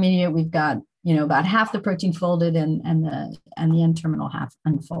D intermediate, we've got about half the protein folded and the N-terminal half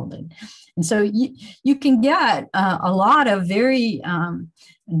unfolded. And so you can get a lot of very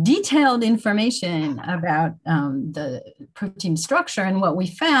detailed information about the protein structure. And what we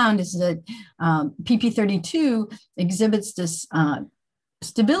found is that PP32 exhibits this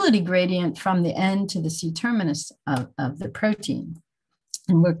stability gradient from the N to the C terminus of the protein.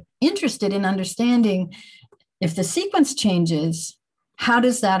 And we're interested in understanding if the sequence changes, how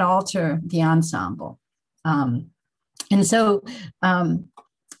does that alter the ensemble? And so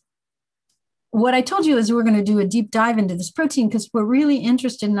what I told you is we're going to do a deep dive into this protein because we're really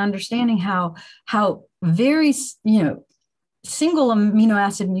interested in understanding how very, single amino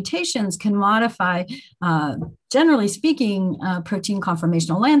acid mutations can modify, generally speaking, protein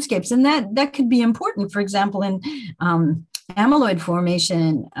conformational landscapes. And that could be important, for example, in amyloid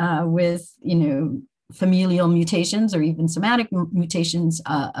formation with, familial mutations or even somatic mutations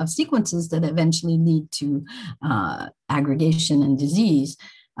of sequences that eventually lead to aggregation and disease.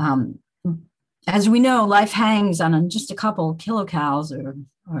 As we know, life hangs on just a couple kilocals or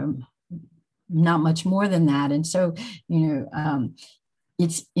not much more than that. And so,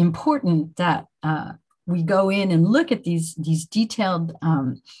 it's important that we go in and look at these detailed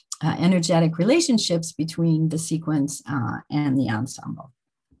energetic relationships between the sequence and the ensemble.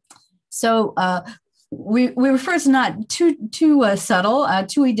 So we were first not too subtle.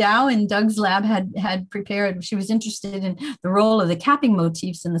 Tui Dao in Doug's lab had prepared, she was interested in the role of the capping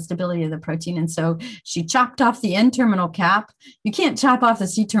motifs in the stability of the protein. And so she chopped off the N-terminal cap. You can't chop off the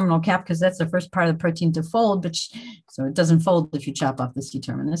C-terminal cap because that's the first part of the protein to fold, so it doesn't fold if you chop off the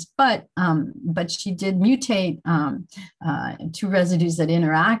C-terminus. But she did mutate two residues that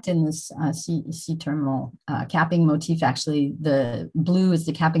interact in this C-terminal capping motif. Actually, the blue is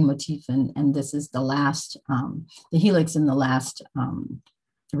the capping motif, and this is the last, the helix in the last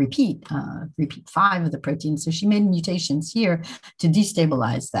repeat 5 of the protein. So she made mutations here to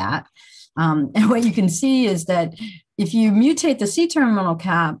destabilize that. And what you can see is that if you mutate the C-terminal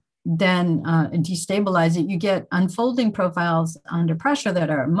cap, then destabilize it, you get unfolding profiles under pressure that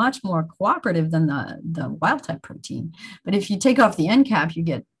are much more cooperative than the wild type protein. But if you take off the end cap, you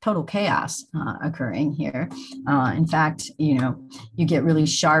get total chaos occurring here. In fact, you get really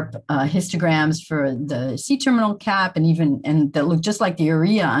sharp histograms for the C-terminal cap and that look just like the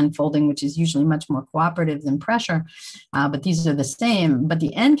urea unfolding, which is usually much more cooperative than pressure. But these are the same. But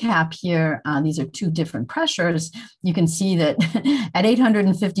the end cap here, these are 2 different pressures. You can see that at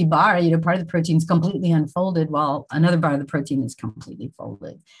 850 bar, part of the protein is completely unfolded while another part of the protein is completely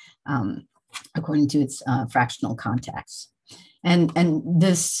folded according to its fractional contacts. And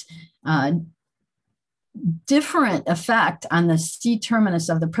this different effect on the C terminus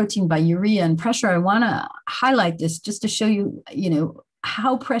of the protein by urea and pressure, I want to highlight this just to show you,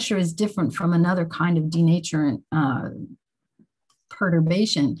 how pressure is different from another kind of denaturant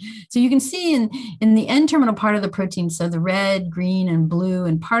perturbation. So you can see in the N-terminal part of the protein, so the red, green, and blue,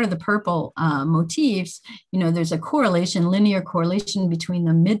 and part of the purple motifs, there's a correlation, linear correlation between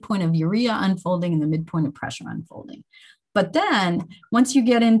the midpoint of urea unfolding and the midpoint of pressure unfolding. But then once you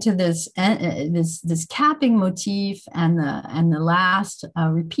get into this capping motif and the last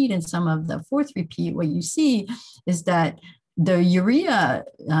repeat and some of the 4th repeat, what you see is that the urea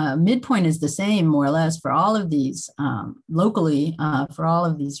midpoint is the same more or less for all of these locally for all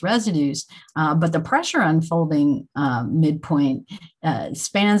of these residues, but the pressure unfolding midpoint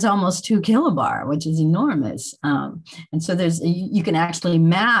spans almost 2 kilobar, which is enormous. And so you can actually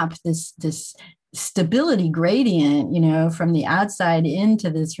map this stability gradient, from the outside into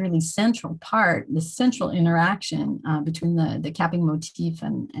this really central part, the central interaction between the capping motif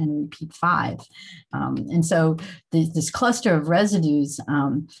and repeat 5. And so this cluster of residues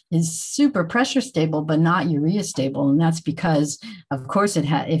is super pressure stable, but not urea stable. And that's because, of course,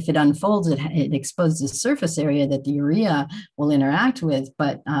 if it unfolds, it exposes surface area that the urea will interact with,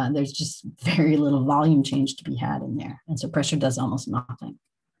 but there's just very little volume change to be had in there. And so pressure does almost nothing.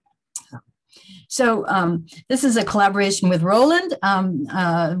 So this is a collaboration with Roland.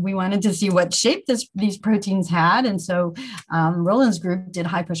 We wanted to see what shape these proteins had. And so Roland's group did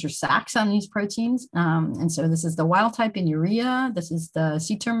high pressure Sacks on these proteins. And so this is the wild type in urea. This is the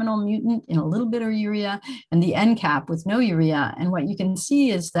C-terminal mutant in a little bit of urea, and the N cap with no urea. And what you can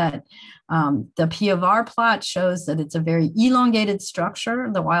see is that the P of R plot shows that it's a very elongated structure,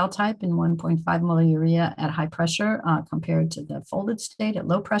 the wild type in 1.5 milli urea at high pressure compared to the folded state at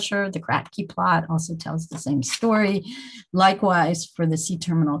low pressure. The Kratky plot that also tells the same story. Likewise for the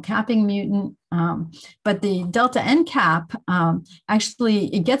C-terminal capping mutant. But the delta N cap,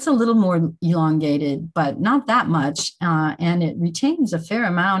 actually, it gets a little more elongated, but not that much. And it retains a fair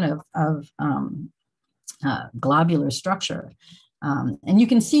amount of globular structure. And you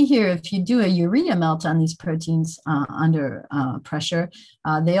can see here, if you do a urea melt on these proteins under pressure,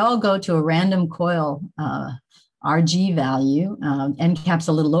 they all go to a random coil RG value. N cap's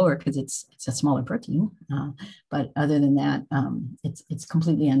a little lower because it's a smaller protein. But other than that, it's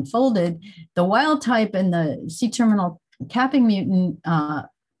completely unfolded. The wild type and the C-terminal capping mutant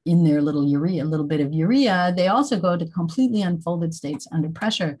in their little bit of urea, they also go to completely unfolded states under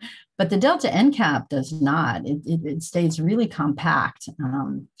pressure. But the delta N cap does not. It stays really compact,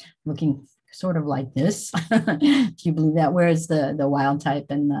 looking sort of like this, if you believe that, whereas the wild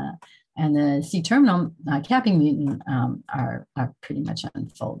type and the C-terminal capping mutant are pretty much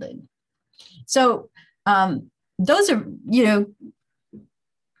unfolded. So those are,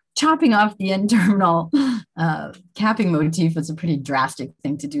 chopping off the N-terminal capping motif is a pretty drastic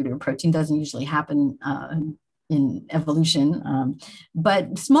thing to do to a protein. Doesn't usually happen in evolution,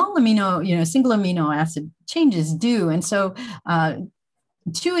 but small single amino acid changes do. And so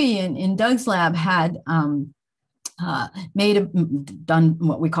Tui in Doug's lab had done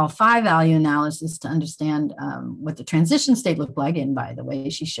what we call 5-value analysis to understand what the transition state looked like. And by the way,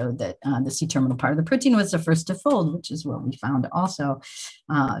 she showed that the C-terminal part of the protein was the first to fold, which is what we found also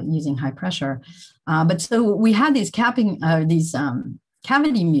using high pressure. But so we had these cavity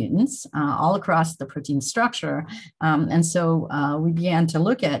mutants all across the protein structure. And so we began to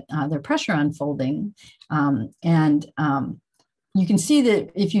look at their pressure unfolding. You can see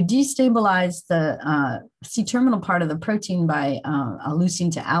that if you destabilize the C-terminal part of the protein by a leucine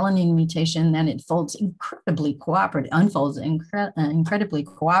to alanine mutation, then it unfolds incredibly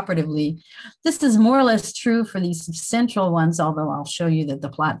cooperatively. This is more or less true for these central ones, although I'll show you that the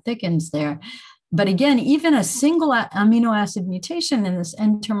plot thickens there. But again, even a single amino acid mutation in this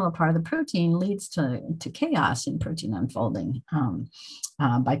N-terminal part of the protein leads to chaos in protein unfolding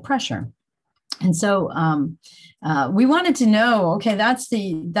by pressure. And so we wanted to know, okay, that's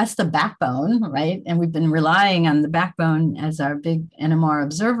the backbone, right? And we've been relying on the backbone as our big NMR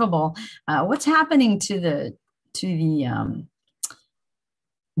observable. What's happening to the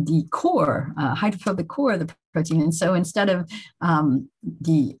core, hydrophobic core of the protein? And so instead of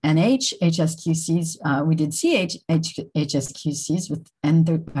the NH HSQCs, we did CH HSQCs with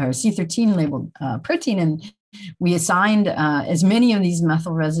C13 labeled protein, and we assigned as many of these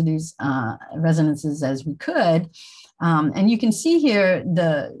methyl resonances as we could. And you can see here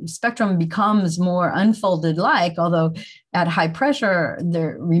the spectrum becomes more unfolded like, although at high pressure,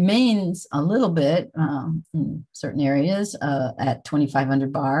 there remains a little bit in certain areas at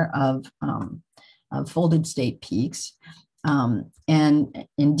 2500 bar of folded state peaks. And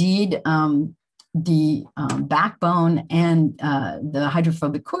indeed, the backbone and the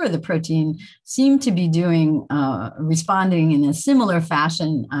hydrophobic core of the protein seem to be responding in a similar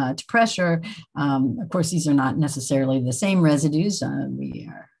fashion to pressure. Of course, these are not necessarily the same residues. We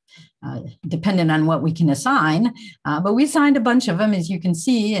are dependent on what we can assign, but we assigned a bunch of them, as you can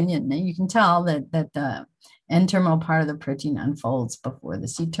see, and you can tell that the N-terminal part of the protein unfolds before the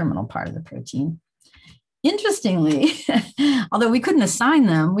C-terminal part of the protein. Interestingly, although we couldn't assign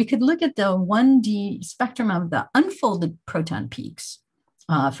them, we could look at the 1D spectrum of the unfolded proton peaks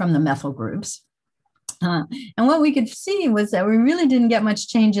from the methyl groups. And what we could see was that we really didn't get much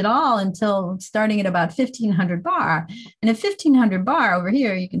change at all until starting at about 1500 bar. And at 1500 bar over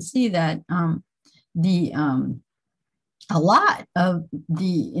here, you can see that a lot of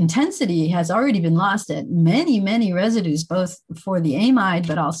the intensity has already been lost at many, many residues, both for the amide,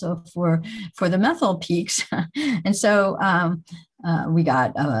 but also for the methyl peaks. And so we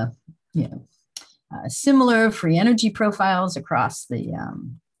got similar free energy profiles across the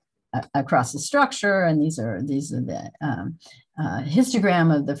structure, and these are the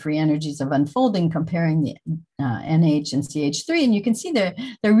histogram of the free energies of unfolding, comparing the NH and CH3, and you can see they're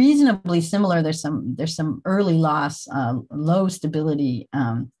reasonably similar. There's some early loss, low stability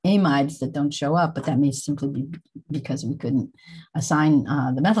amides that don't show up, but that may simply be because we couldn't assign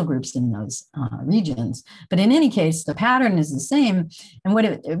the methyl groups in those regions. But in any case, the pattern is the same. And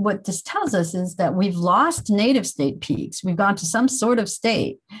what this tells us is that we've lost native state peaks. We've gone to some sort of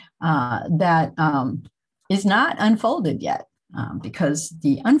state that is not unfolded yet. Because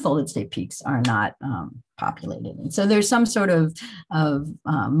the unfolded state peaks are not populated. And so there's some sort of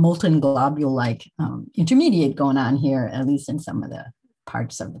molten globule-like intermediate going on here, at least in some of the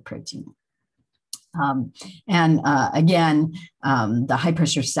parts of the protein. Again, the high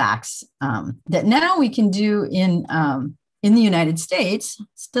pressure sacs that now we can do in the United States,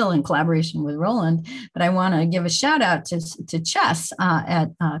 still in collaboration with Roland, but I want to give a shout out to Chess at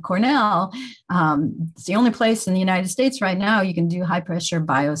Cornell. It's the only place in the United States right now you can do high pressure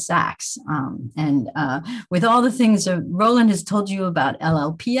biosacs. With all the things that Roland has told you about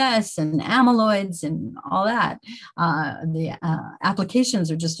LLPS and amyloids and all that, the applications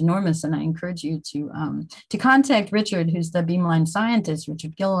are just enormous. And I encourage you to contact Richard, who's the beamline scientist,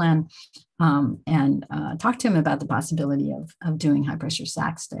 Richard Gilliland, and talk to him about the possibility of doing high pressure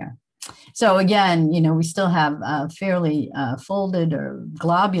sacs there. So again, we still have a fairly folded or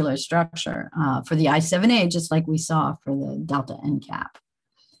globular structure for the I7A, just like we saw for the delta N cap.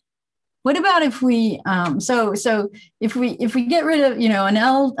 What about if we, if we get rid of, an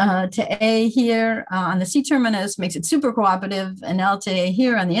L to A here on the C terminus makes it super cooperative, and L to A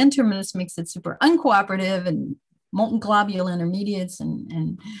here on the N terminus makes it super uncooperative, and molten globule intermediates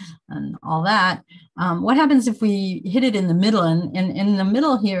and all that. What happens if we hit it in the middle? And in the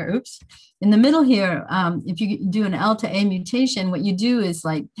middle here, if you do an L to A mutation, what you do is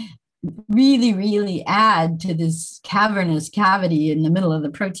like really, really add to this cavernous cavity in the middle of the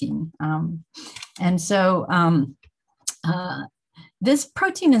protein. This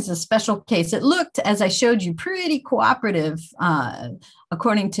protein is a special case. It looked, as I showed you, pretty cooperative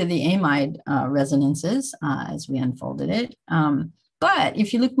according to the amide resonances as we unfolded it. But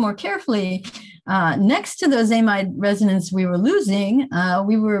if you look more carefully, next to those amide resonances we were losing,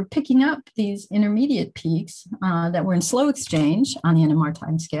 we were picking up these intermediate peaks that were in slow exchange on the NMR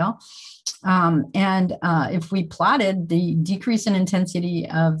time scale. If we plotted the decrease in intensity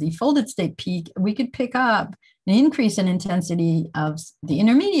of the folded state peak, we could pick up an increase in intensity of the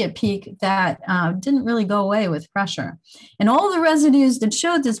intermediate peak that didn't really go away with pressure. And all the residues that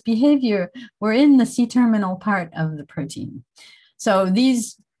showed this behavior were in the C-terminal part of the protein. So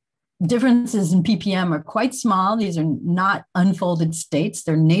these differences in ppm are quite small. These are not unfolded states.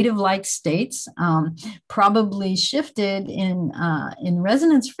 They're native-like states, probably shifted in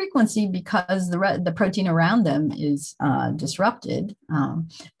resonance frequency because the protein around them is disrupted.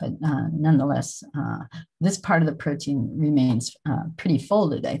 But nonetheless, this part of the protein remains pretty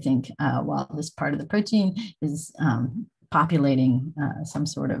folded, I think, while this part of the protein is populating some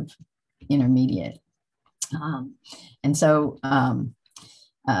sort of intermediate.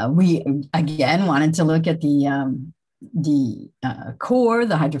 We again wanted to look at the core,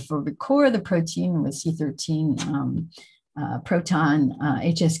 the hydrophobic core of the protein with C13 proton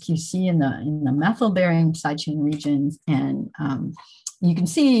HSQC in the methyl-bearing side chain regions, and you can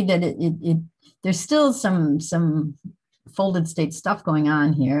see that there's still some folded state stuff going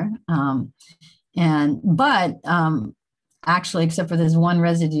on here, but actually, except for this one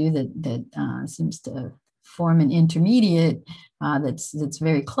residue that seems to form an intermediate that's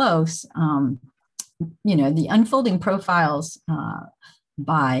very close. The unfolding profiles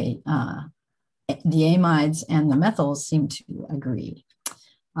by the amides and the methyls seem to agree.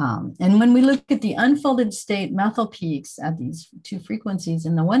 And when we look at the unfolded state methyl peaks at these two frequencies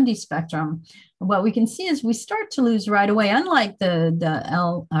in the 1D spectrum, what we can see is we start to lose right away, unlike the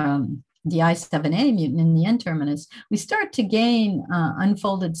I7A mutant in the N-terminus, we start to gain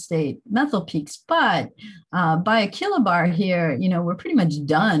unfolded state methyl peaks, but by a kilobar here, we're pretty much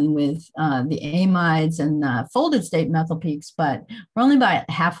done with the amides and folded state methyl peaks, but we're only about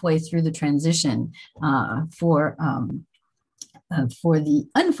halfway through the transition for the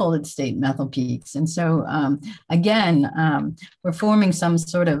unfolded state methyl peaks. And so again, we're forming some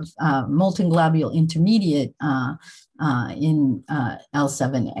sort of molten globule intermediate in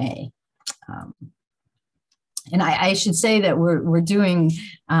L7A. And I should say that we're doing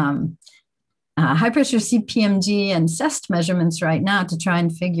high pressure CPMG and CEST measurements right now to try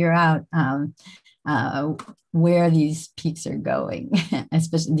and figure out where these peaks are going,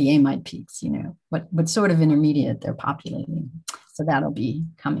 especially the amide peaks, what sort of intermediate they're populating. So that'll be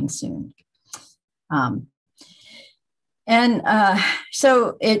coming soon.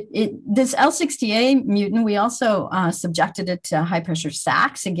 So this L60A mutant, we also subjected it to high pressure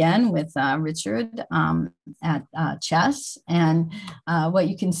sacs again with Richard at Chess. And what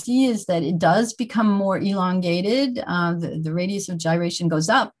you can see is that it does become more elongated. The radius of gyration goes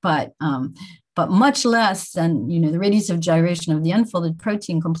up, but much less than, the radius of gyration of the unfolded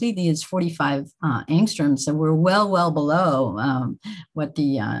protein completely is 45 angstroms. So we're well below what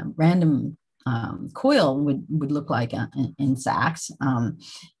the random coil would look like in sacs,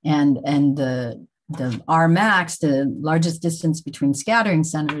 and the R max, the largest distance between scattering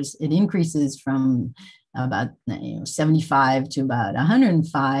centers, it increases from about 75 to about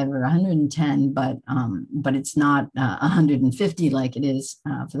 105 or 110, but it's not 150 like it is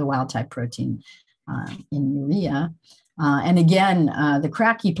for the wild type protein in urea. And again, the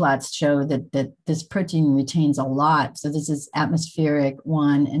Kratky plots show that this protein retains a lot. So this is atmospheric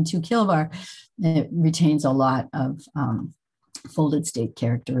 1 and 2 kilobar. It retains a lot of folded state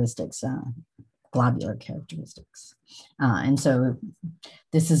characteristics, globular characteristics. And so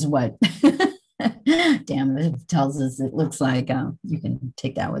this is what it tells us it looks like. You can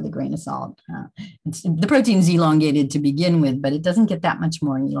take that with a grain of salt. The protein's elongated to begin with, but it doesn't get that much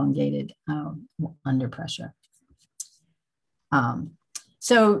more elongated under pressure.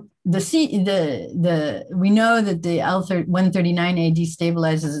 So we know that the L139A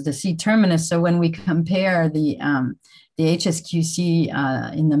destabilizes the C terminus. So when we compare the HSQC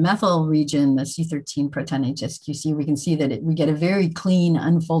in the methyl region, the C13 proton HSQC, we can see that we get a very clean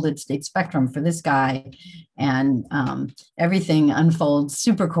unfolded state spectrum for this guy, and everything unfolds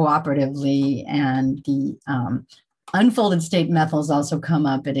super cooperatively, and the unfolded state methyls also come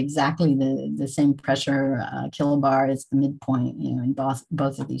up at exactly the same pressure kilobar as the midpoint, in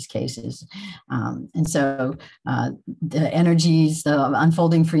both of these cases. And so the energies, the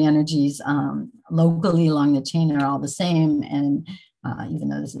unfolding free energies locally along the chain are all the same. And even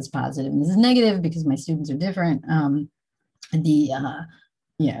though this is positive and this is negative because my students are different, the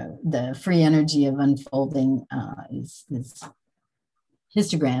free energy of unfolding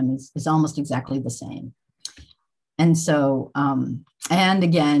histogram is almost exactly the same. And so, and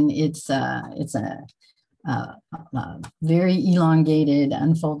again, it's a very elongated,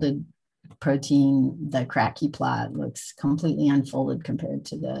 unfolded protein. The Kratky plot looks completely unfolded compared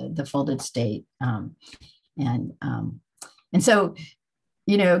to the folded state. And so,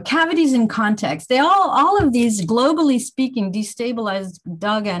 cavities in context, they all of these, globally speaking, destabilized.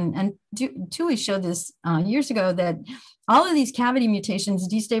 Doug and Tui showed this years ago, that all of these cavity mutations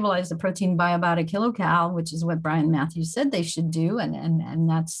destabilize the protein by about a kilocal, which is what Brian Matthews said they should do. And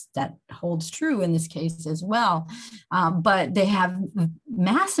that holds true in this case as well. But they have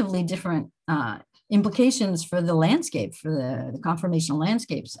massively different implications for the landscape, for the conformational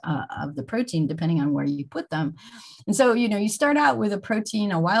landscapes of the protein, depending on where you put them. And so, you start out with a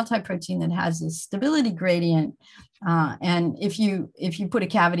protein, a wild type protein that has a stability gradient. And if you put a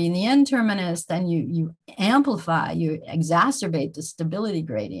cavity in the N terminus, then you amplify, you exacerbate the stability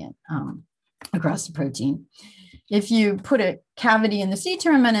gradient across the protein. If you put a cavity in the C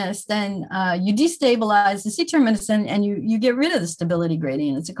terminus, then you destabilize the C terminus and you get rid of the stability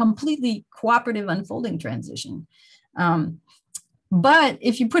gradient. It's a completely cooperative unfolding transition. But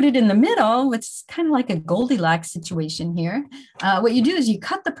if you put it in the middle, which is kind of like a Goldilocks situation here, what you do is you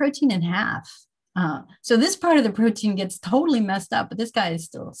cut the protein in half. So this part of the protein gets totally messed up, but this guy is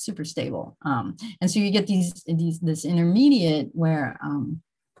still super stable. And so you get this intermediate where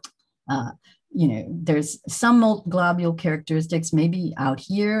there's some globule characteristics maybe out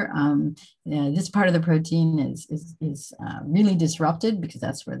here. This part of the protein is really disrupted because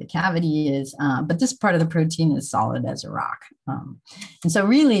that's where the cavity is. But this part of the protein is solid as a rock. And so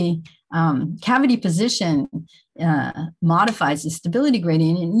really, cavity position modifies the stability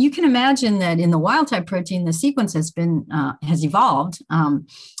gradient. And you can imagine that in the wild type protein, the sequence has evolved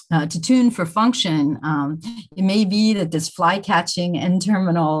to tune for function. It may be that this fly catching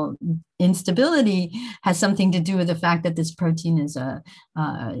N-terminal instability has something to do with the fact that this protein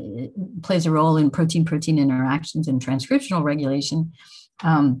plays a role in protein-protein interactions and transcriptional regulation.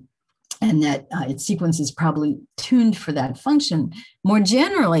 And that its sequence is probably tuned for that function. More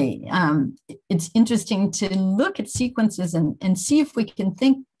generally, it's interesting to look at sequences and see if we can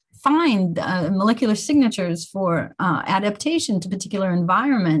find molecular signatures for adaptation to particular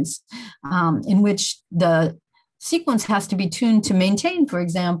environments in which the sequence has to be tuned to maintain, for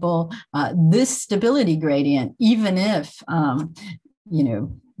example, this stability gradient, even if,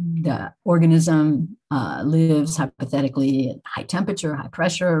 the organism lives hypothetically at high temperature, high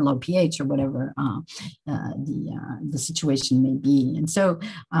pressure, low pH, or whatever the situation may be. And so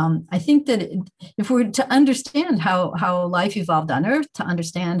I think that if we're to understand how life evolved on Earth, to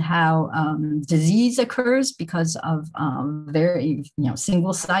understand how disease occurs because of very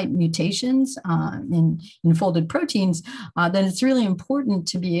single site mutations in folded proteins, then it's really important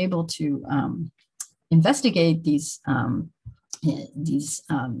to be able to investigate these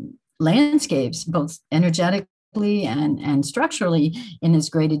landscapes, both energetically and structurally, in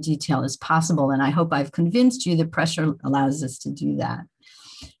as great a detail as possible. And I hope I've convinced you that pressure allows us to do that.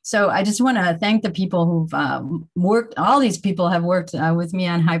 So I just want to thank the people who've worked, all these people have worked with me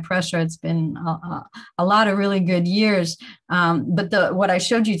on high pressure. It's been a lot of really good years. But what I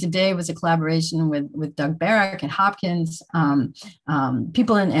showed you today was a collaboration with Doug Barrick at Hopkins,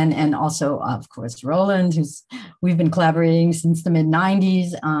 people and also, of course, Roland, we've been collaborating since the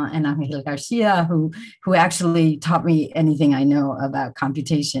mid-90s, and Angel Garcia, who actually taught me anything I know about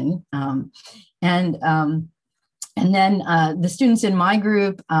computation. And then the students in my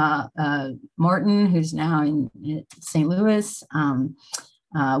group, Martin, who's now in St. Louis,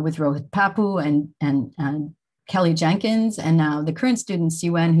 with Rohit Papu and Kelly Jenkins, and now the current student,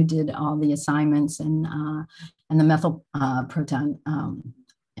 Siwen, who did all the assignments and the methyl proton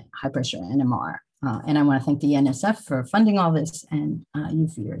high pressure NMR. And I want to thank the NSF for funding all this and you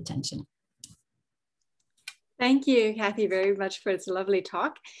for your attention. Thank you, Cathy, very much for this lovely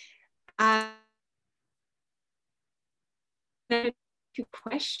talk. Two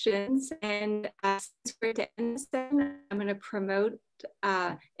questions, and since we're at the end of them, I'm going to promote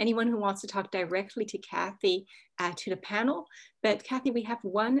anyone who wants to talk directly to Cathy to the panel. But Cathy, we have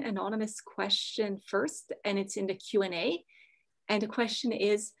one anonymous question first, and it's in the Q&A. And the question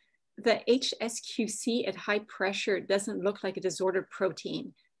is, the HSQC at high pressure doesn't look like a disordered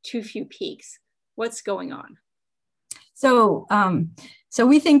protein, too few peaks. What's going on? So, so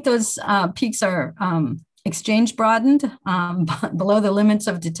we think those peaks are exchange broadened below the limits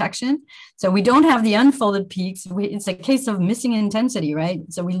of detection. So we don't have the unfolded peaks. It's a case of missing intensity, right?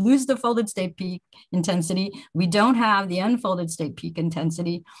 So we lose the folded state peak intensity. We don't have the unfolded state peak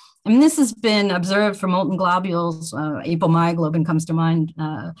intensity. And this has been observed for molten globules. Apomyoglobin comes to mind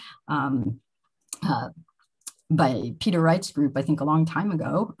by Peter Wright's group, I think a long time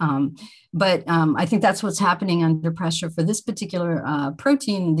ago. But I think that's what's happening under pressure for this particular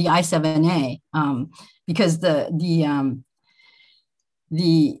protein, the I7A, because the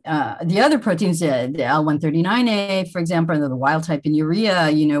other proteins, the L139A, for example, the wild type in urea,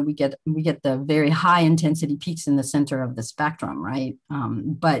 you know, we get the very high intensity peaks in the center of the spectrum, right?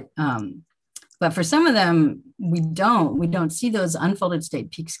 But for some of them, we don't see those unfolded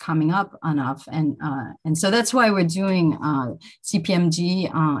state peaks coming up enough. And so that's why we're doing CPMG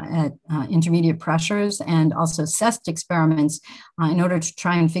at intermediate pressures and also CEST experiments in order to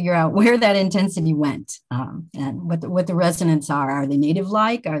try and figure out where that intensity went and what the resonance are. Are they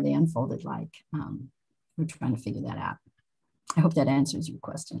native-like? Are they unfolded-like? We're trying to figure that out. I hope that answers your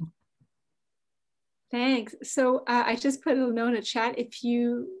question. Thanks. So I just put a little note in the chat. If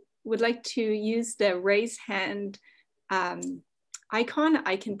you would like to use the raise hand icon,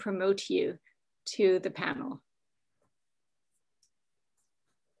 I can promote you to the panel.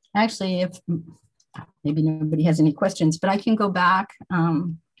 Actually, if maybe nobody has any questions, but I can go back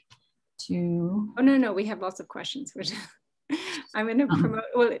to. Oh, no, we have lots of questions. I'm going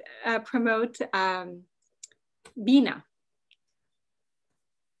to promote Bina.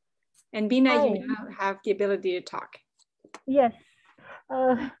 And Bina, Hi. you now have the ability to talk. Yes.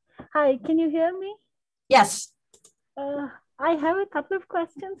 Hi, can you hear me? Yes. I have a couple of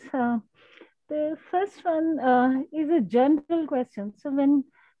questions. The first one is a general question. So when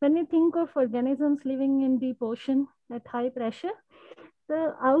we think of organisms living in deep ocean at high pressure,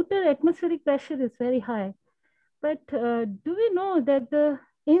 the outer atmospheric pressure is very high. But do we know that the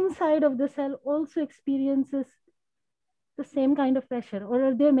inside of the cell also experiences the same kind of pressure, or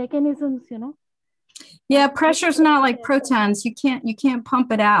are there mechanisms, you know? Yeah, pressure is not like protons. You can't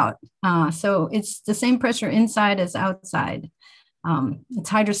pump it out. So it's the same pressure inside as outside. It's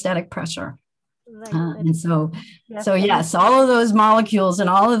hydrostatic pressure. Right. And so yes, all of those molecules and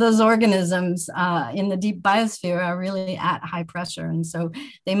all of those organisms in the deep biosphere are really at high pressure. And so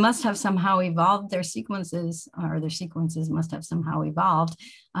they must have somehow evolved their sequences, or their sequences must have somehow evolved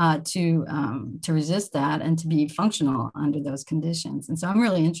to resist that and to be functional under those conditions. And so I'm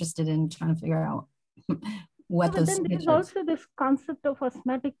really interested in trying to figure out what those. But then there's also this concept of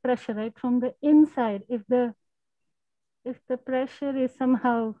osmotic pressure, right? From the inside, if the pressure is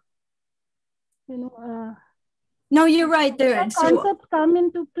somehow, you know, no, you're right. That concept come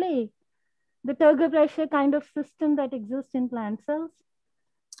into play. The turgor pressure kind of system that exists in plant cells.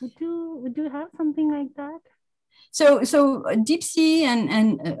 Would you have something like that? So deep sea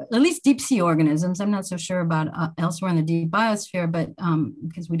and at least deep sea organisms, I'm not so sure about elsewhere in the deep biosphere, but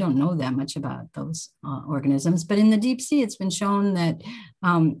because we don't know that much about those organisms. But in the deep sea, it's been shown that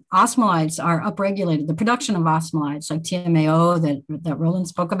osmolytes are upregulated. The production of osmolytes, like TMAO that Roland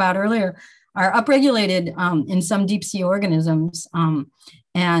spoke about earlier, are upregulated in some deep sea organisms.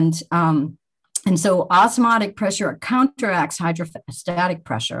 And so osmotic pressure counteracts hydrostatic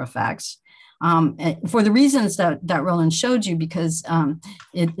pressure effects for the reasons that Roland showed you, because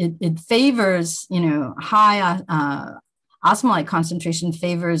it favors, high osmolyte concentration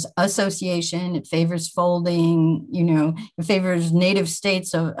favors association, it favors folding, it favors native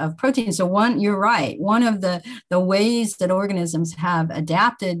states of protein. So you're right, one of the ways that organisms have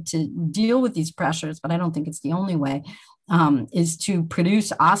adapted to deal with these pressures, but I don't think it's the only way, is to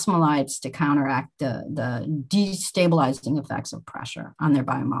produce osmolytes to counteract the destabilizing effects of pressure on their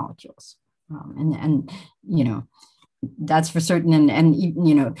biomolecules. And that's for certain. And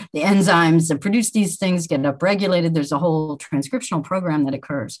the enzymes that produce these things get upregulated. There's a whole transcriptional program that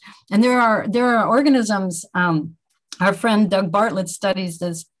occurs. And there are organisms, our friend Doug Bartlett studies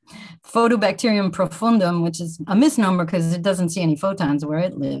this Photobacterium profundum, which is a misnomer because it doesn't see any photons where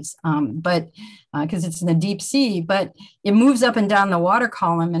it lives, but because it's in the deep sea, but it moves up and down the water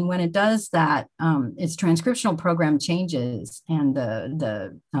column. And when it does that, its transcriptional program changes. And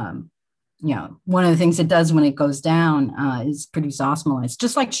one of the things it does when it goes down is produce osmolytes,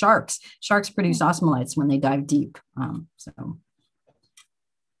 just like sharks. Sharks produce osmolytes when they dive deep. Could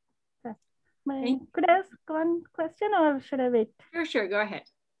I ask one question, or should I wait? Sure, go ahead.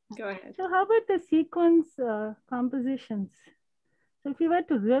 Go ahead. So how about the sequence compositions? So if you were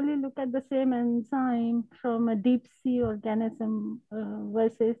to really look at the same enzyme from a deep sea organism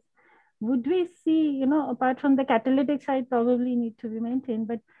versus, would we see, apart from the catalytic side probably need to be maintained,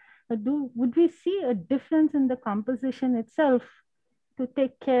 but would we see a difference in the composition itself to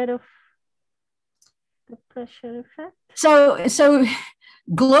take care of the pressure effect? So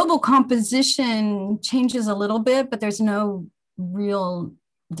global composition changes a little bit, but there's no real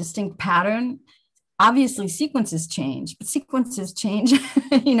distinct pattern. Obviously sequences change, but sequences change.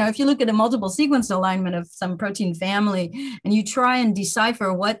 If you look at a multiple sequence alignment of some protein family and you try and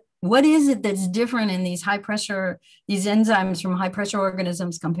decipher what is it that's different in these these enzymes from high pressure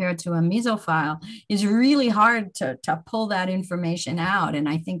organisms compared to a mesophile, is really hard to pull that information out. And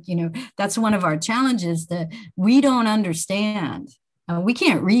I think, that's one of our challenges, that we don't understand. We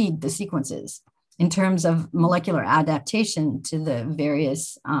can't read the sequences in terms of molecular adaptation to the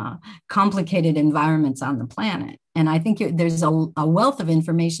various complicated environments on the planet. And I think there's a wealth of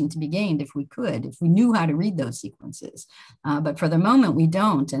information to be gained if we knew how to read those sequences. But for the moment, we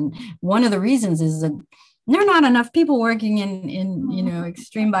don't. And one of the reasons is that there are not enough people working in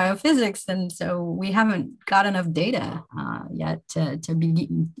extreme biophysics. And so we haven't got enough data yet to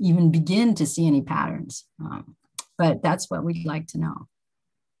even begin to see any patterns. But that's what we'd like to know.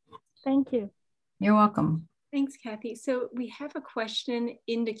 Thank you. You're welcome. Thanks, Cathy. So we have a question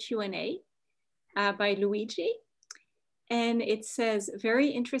in the Q&A by Luigi. And it says, very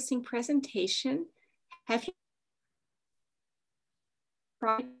interesting presentation. Have you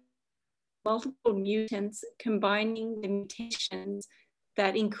tried multiple mutants combining the mutations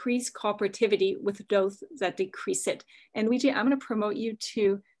that increase cooperativity with those that decrease it? And Luigi, I'm going to promote you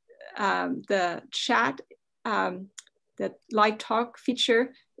to the chat, the live talk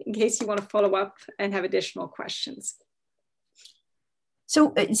feature, in case you want to follow up and have additional questions.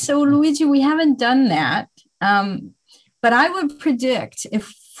 So Luigi, we haven't done that. But I would predict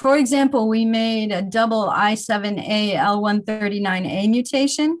if, for example, we made a double I7A L139A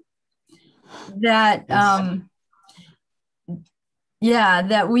mutation, that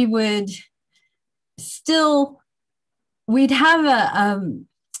that we would still, we'd have an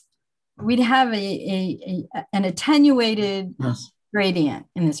attenuated gradient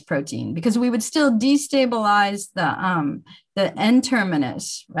in this protein, because we would still destabilize the N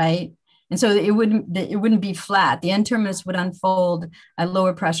terminus, right? And so it wouldn't be flat. The N terminus would unfold at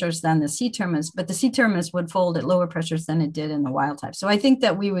lower pressures than the C terminus, but the C terminus would fold at lower pressures than it did in the wild type. So I think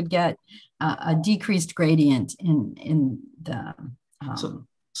that we would get a decreased gradient in the. So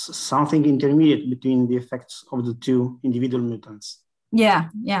something intermediate between the effects of the two individual mutants. Yeah.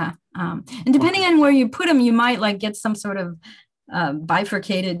 And depending on where you put them, you might get some sort of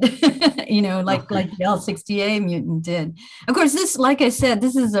bifurcated, like the L60A mutant did. Of course, this, like I said,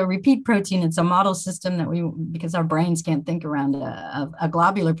 this is a repeat protein. It's a model system that because our brains can't think around a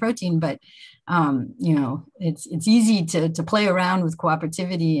globular protein, but it's easy to play around with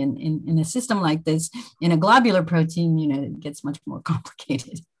cooperativity in a system like this. In a globular protein, it gets much more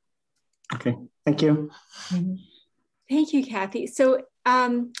complicated. Okay, thank you. Mm-hmm. Thank you, Cathy. So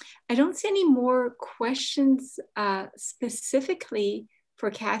I don't see any more questions specifically for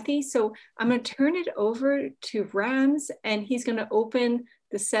Cathy. So I'm going to turn it over to Rams, and he's going to open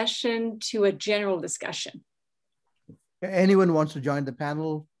the session to a general discussion. Anyone wants to join the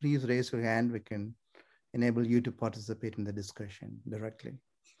panel, please raise your hand. We can enable you to participate in the discussion directly.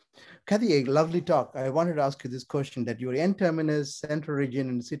 Cathy, a lovely talk. I wanted to ask you this question, that your N-terminus, central region,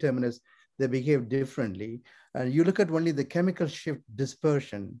 and C-terminus, they behave differently. And you look at only the chemical shift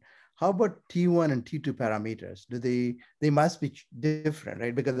dispersion. How about T1 and T2 parameters? Do they must be different,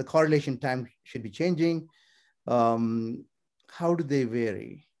 right? Because the correlation time should be changing. How do they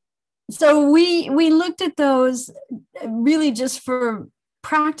vary? So we looked at those really just for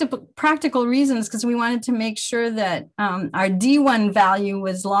practical reasons, because we wanted to make sure that our D1 value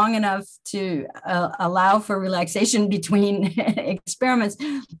was long enough to allow for relaxation between experiments.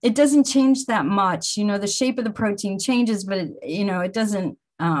 It doesn't change that much. You know, the shape of the protein changes, but it doesn't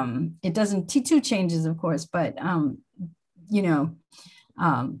T2 changes, of course, but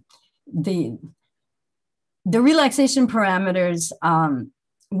the relaxation parameters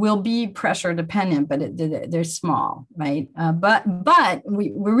will be pressure dependent, but they're small, right? But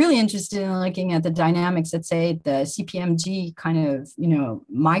we're really interested in looking at the dynamics at, say, the CPMG kind of,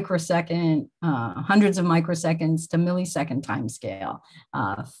 microsecond, hundreds of microseconds to millisecond time scale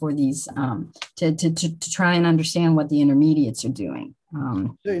for these, to try and understand what the intermediates are doing.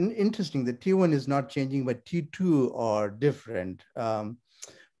 So interesting, the T1 is not changing, but T2 are different.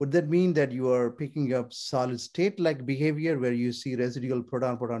 Would that mean that you are picking up solid state-like behavior where you see residual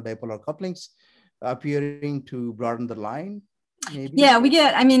proton-proton dipolar couplings appearing to broaden the line? Maybe? Yeah, we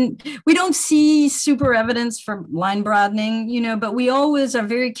don't see super evidence for line broadening, but we always are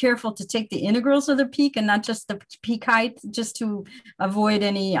very careful to take the integrals of the peak and not just the peak height, just to avoid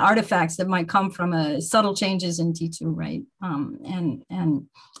any artifacts that might come from subtle changes in T2, right? And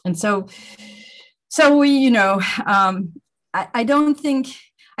so we,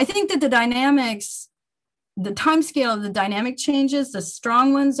 I think that the dynamics, the time scale of the dynamic changes, the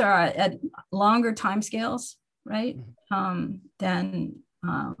strong ones are at longer time scales, right? Than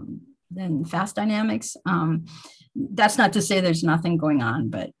fast dynamics. That's not to say there's nothing going on,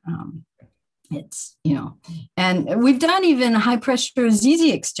 but it's, and we've done even high pressure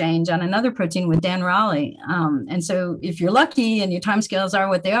ZZ exchange on another protein with Dan Raleigh. And so if you're lucky and your timescales are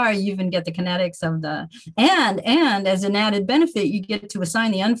what they are, you even get the kinetics of and as an added benefit, you get to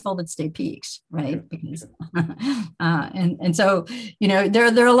assign the unfolded state peaks, right? Because, and so, there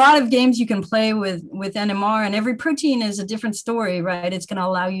are a lot of games you can play with NMR, and every protein is a different story, right? It's going to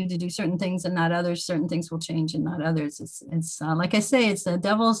allow you to do certain things and not others. Certain things will change and not others. It's like I say, it's the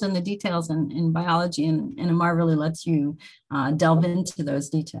devil's in the details in biology, and NMR really lets you delve into those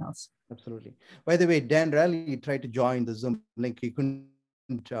details. Absolutely. By the way, Dan Raleigh tried to join the Zoom link. He couldn't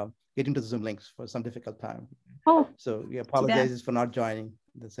get into the Zoom links for some difficult time. Oh, so he apologizes for not joining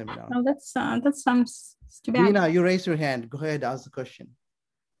the seminar. Oh, that's too bad. Dina, you raised your hand. Go ahead, ask the question.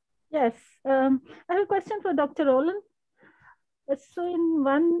 Yes, I have a question for Dr. Roland. So in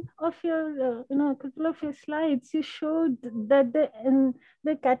one of your, a couple of your slides, you showed that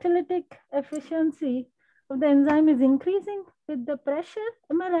the catalytic efficiency of the enzyme is increasing with the pressure.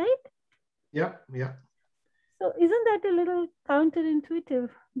 Am I right? Yeah. So isn't that a little counterintuitive?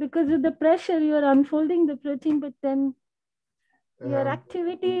 Because with the pressure, you are unfolding the protein, but then your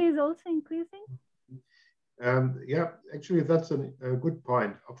activity is also increasing? Yeah, actually, that's a good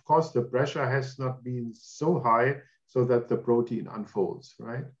point. Of course, the pressure has not been so high so that the protein unfolds,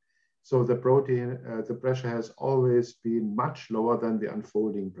 right? So the protein, the pressure has always been much lower than the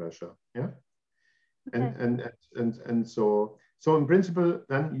unfolding pressure, yeah? Okay. And so in principle,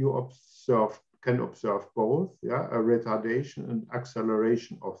 then you can observe both, yeah, a retardation and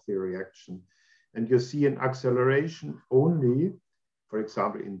acceleration of the reaction. And you see an acceleration only, for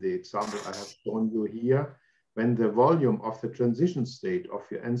example, in the example I have shown you here, when the volume of the transition state of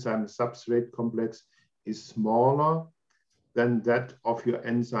your enzyme substrate complex is smaller than that of your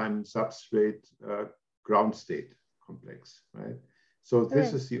enzyme substrate ground state complex, right? So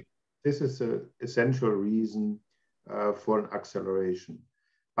this is the essential reason for an acceleration.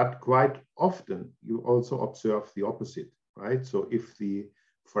 But quite often you also observe the opposite, right? So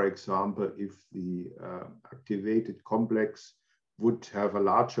for example, if the activated complex would have a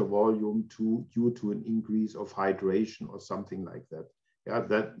larger volume due to an increase of hydration or something like that, yeah,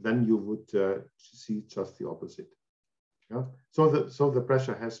 then you would see just the opposite. Yeah, so the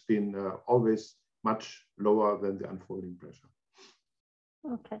pressure has been always much lower than the unfolding pressure.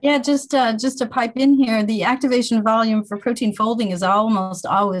 Okay. Yeah, just to pipe in here, the activation volume for protein folding is almost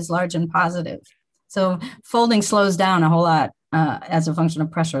always large and positive. So folding slows down a whole lot as a function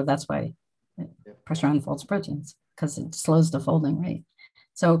of pressure. That's why pressure unfolds proteins, because it slows the folding rate.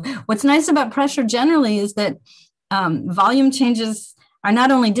 So what's nice about pressure generally is that volume changes are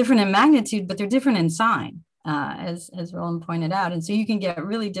not only different in magnitude, but they're different in sign, as Roland pointed out. And so you can get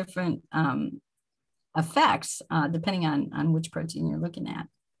really different effects depending on which protein you're looking at.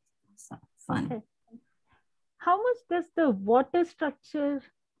 fun. Okay. How much does the water structure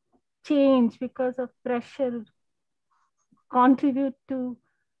change because of pressure contribute to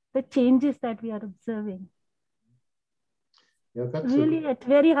the changes that we are observing? Yeah, that's really at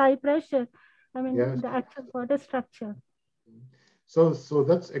very high pressure. I mean, yes. the actual water structure. So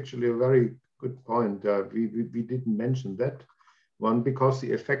that's actually a very good point. We didn't mention that one because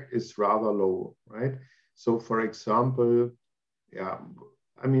the effect is rather low, right? So for example, yeah,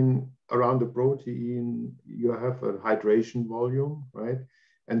 I mean, around the protein, you have a hydration volume, right?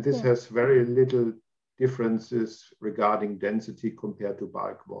 And this has very little differences regarding density compared to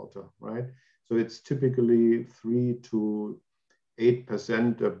bulk water, right? So it's typically 3 to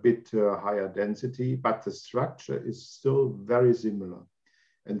 8%, a bit higher density, but the structure is still very similar.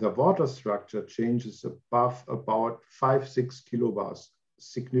 And the water structure changes above about 5-6 kilobars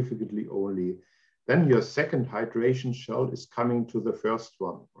significantly only. Then your second hydration shell is coming to the first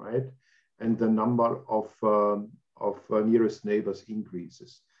one, right? And the number of nearest neighbors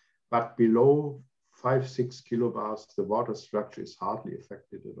increases. But below 5-6 kilobars, the water structure is hardly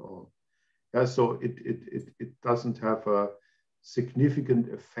affected at all. Yeah, so it doesn't have a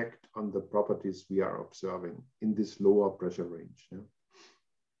significant effect on the properties we are observing in this lower pressure range. Yeah?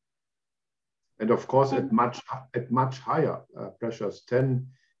 And of course, at much higher pressures, 10,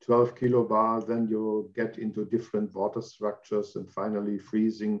 12 kilobar, then you get into different water structures and finally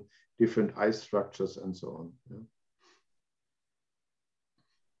freezing, different ice structures and so on.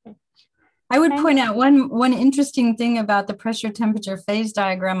 Yeah. I would point out one interesting thing about the pressure temperature phase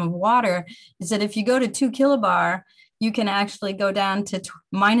diagram of water is that if you go to 2 kilobar, you can actually go down to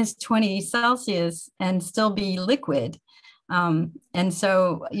minus 20 Celsius and still be liquid. And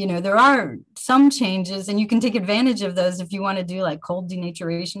so, you know, there are some changes and you can take advantage of those if you want to do like cold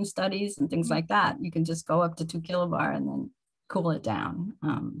denaturation studies and things like that. You can just go up to 2 kilobar and then cool it down.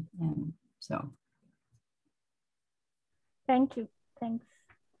 And so. Thank you. Thanks.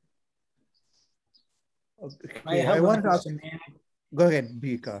 Okay. I want to ask, go ahead,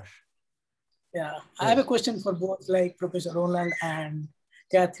 Bikash. Yeah, I have a question for both like Professor Roland and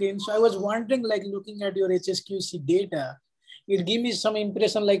Catherine. So I was wondering, like looking at your HSQC data, it gave me some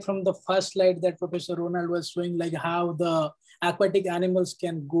impression like from the first slide that Professor Roland was showing like how the aquatic animals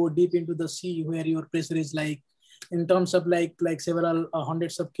can go deep into the sea where your pressure is like in terms of like several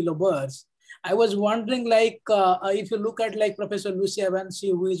hundreds of kilobars. I was wondering like if you look at like Professor Lucy Avanci,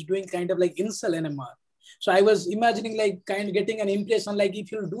 who is doing kind of like in-cell NMR. So I was imagining like kind of getting an impression like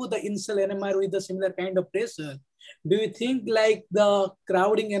if you do the in-cell NMR with a similar kind of pressure, do you think like the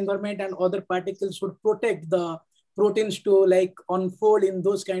crowding environment and other particles would protect the proteins to like unfold in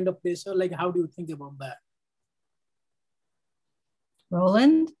those kind of pressure? Like how do you think about that?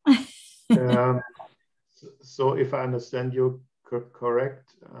 Roland? So if I understand you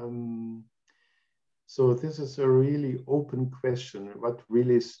correct, so this is a really open question. What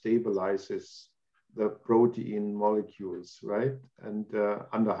really stabilizes the protein molecules, right? And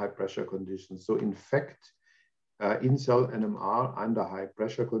under high pressure conditions. So in fact, in-cell NMR under high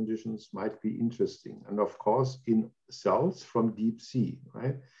pressure conditions might be interesting. And of course, in cells from deep sea,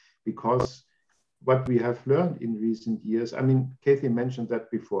 right? Because what we have learned in recent years, I mean, Cathy mentioned that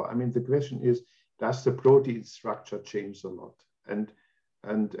before. I mean, the question is, does the protein structure change a lot? And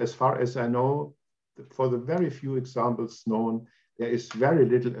as far as I know, for the very few examples known, there is very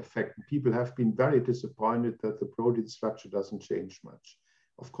little effect. People have been very disappointed that the protein structure doesn't change much.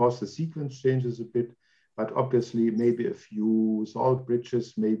 Of course, the sequence changes a bit, but obviously maybe a few salt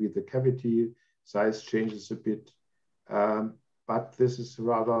bridges, maybe the cavity size changes a bit. But this is a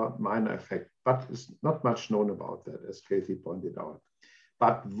rather minor effect, but it's not much known about that, as Cathy pointed out.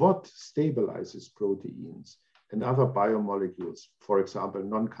 But what stabilizes proteins and other biomolecules, for example,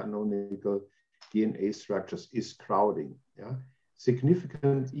 non-canonical DNA structures, is crowding. Yeah?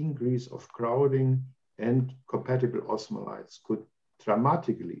 Significant increase of crowding and compatible osmolytes could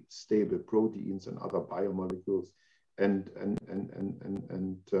dramatically stable proteins and other biomolecules and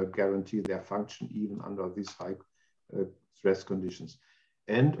guarantee their function even under these high stress conditions.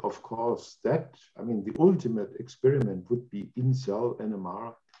 And of course, that, I mean, the ultimate experiment would be in-cell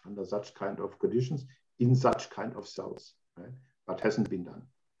NMR under such kind of conditions in such kind of cells, right? But hasn't been done.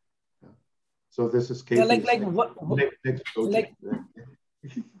 Yeah. So this is Cathy's next project.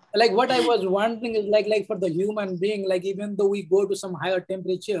 Like what I was wondering is like for the human being, like even though we go to some higher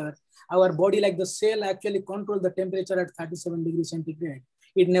temperature, our body, like the cell actually control the temperature at 37 degrees centigrade.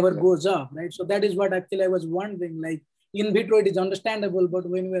 It never goes up, right? So that is what actually I was wondering, like in vitro, it is understandable, but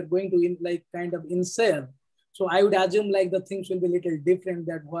when we are going to like kind of in cell, so I would assume like the things will be a little different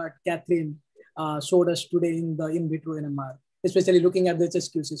than what Catherine showed us today in the in vitro NMR, especially looking at the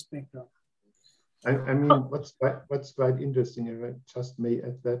HSQC spectrum. I mean, what's quite interesting, if I just may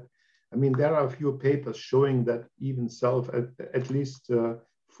add that, I mean, there are a few papers showing that even self, at least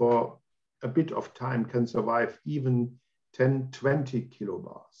for a bit of time, can survive even 10, 20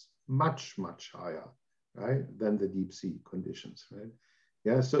 kilobars, much, much higher, right, than the deep sea conditions, right?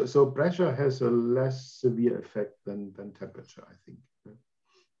 Yeah, so pressure has a less severe effect than temperature, I think. Right?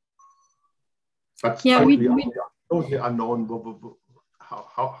 But yeah, totally unknown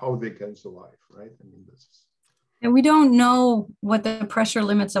how they can survive, right? I mean, this is. And we don't know what the pressure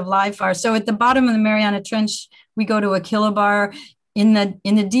limits of life are. So at the bottom of the Mariana Trench, we go to a kilobar. In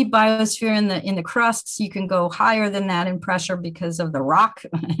the deep biosphere, in the crusts, you can go higher than that in pressure because of the rock.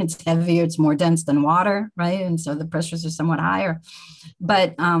 It's heavier, it's more dense than water, right? And so the pressures are somewhat higher.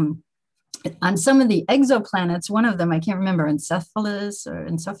 But on some of the exoplanets, one of them, I can't remember, Encephadus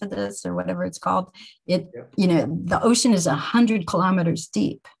or whatever it's called, you know, the ocean is 100 kilometers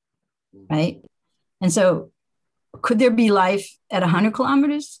deep, right? And so could there be life at 100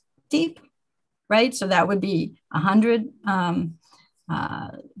 kilometers deep, right? So that would be 100,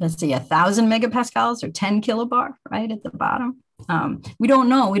 let's see, 1,000 megapascals or 10 kilobar, right, at the bottom. We don't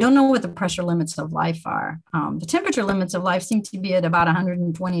know. We don't know what the pressure limits of life are. The temperature limits of life seem to be at about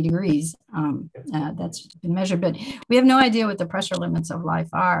 120 degrees. That's been measured, but we have no idea what the pressure limits of life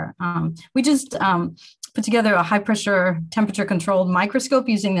are. We just put together a high pressure temperature controlled microscope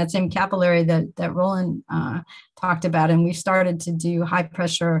using that same capillary that Roland talked about. And we started to do high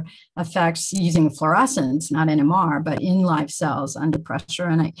pressure effects using fluorescence, not NMR, but in live cells under pressure.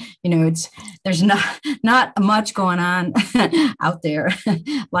 And there's not much going on out there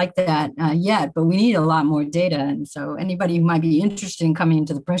like that yet, but we need a lot more data. And so anybody who might be interested in coming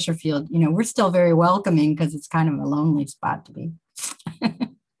into the pressure field, we're still very welcoming because it's kind of a lonely spot to be.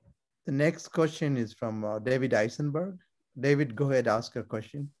 The next question is from David Eisenberg. David, go ahead, ask a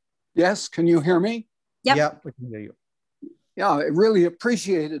question. Yes, can you hear me? Yep. Yeah, we can hear you. Yeah, I really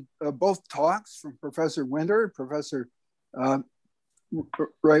appreciated both talks from Professor Winter and Professor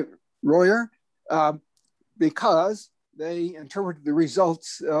Royer because they interpreted the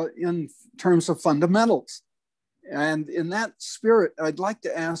results in terms of fundamentals. And in that spirit, I'd like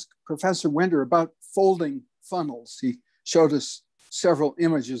to ask Professor Winter about folding funnels. He showed us several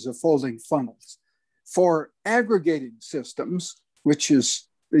images of folding funnels. For aggregating systems, which is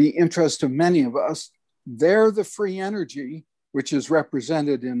the interest of many of us, there the free energy, which is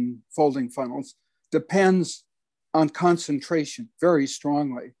represented in folding funnels, depends on concentration very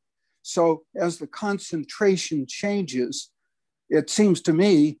strongly. So as the concentration changes, it seems to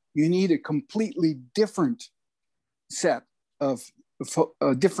me you need a completely different set of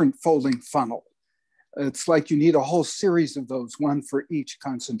a different folding funnel. It's like you need a whole series of those, one for each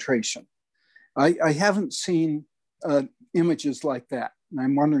concentration. I haven't seen images like that, and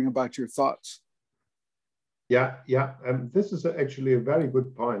I'm wondering about your thoughts. Yeah. This is actually a very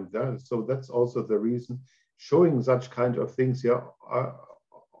good point. So that's also the reason showing such kind of things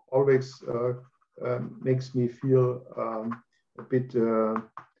always makes me feel a bit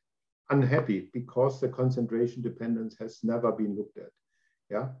unhappy because the concentration dependence has never been looked at.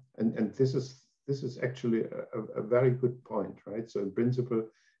 Yeah, and this is actually a very good point, right? So in principle,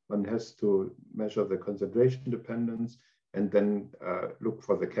 one has to measure the concentration dependence and then look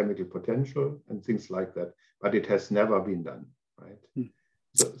for the chemical potential and things like that. But it has never been done, right?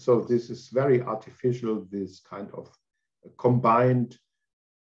 So this is very artificial, this kind of combined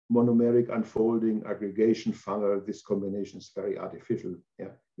monomeric unfolding aggregation funnel. This combination is very artificial.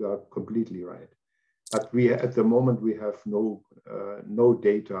 Yeah, you are completely right. But at the moment we have no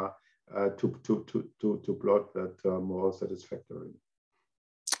data to plot that more satisfactorily.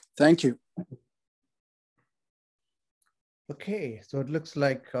 Thank you. Okay, so it looks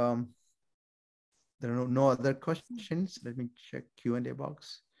like there are no other questions. Let me check Q&A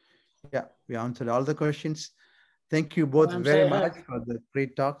box. Yeah, we answered all the questions. Thank you both very much for the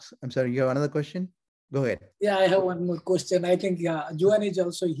great talks. I'm sorry, you have another question? Go ahead. Yeah, I have one more question. I think Johan is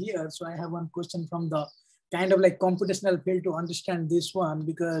also here. So I have one question from the kind of like computational field to understand this one,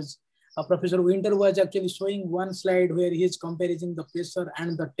 because Professor Winter was actually showing one slide where he is comparing the pressure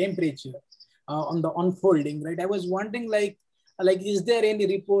and the temperature on the unfolding, right? I was wondering like, is there any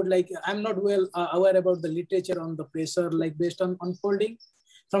report, like I'm not well aware about the literature on the pressure, like based on unfolding.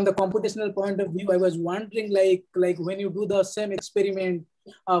 From the computational point of view, I was wondering like when you do the same experiment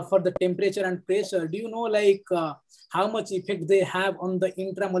for the temperature and pressure, do you know like how much effect they have on the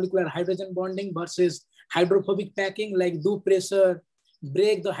intramolecular hydrogen bonding versus hydrophobic packing? Like do pressure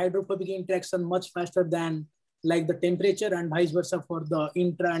break the hydrophobic interaction much faster than like the temperature, and vice versa for the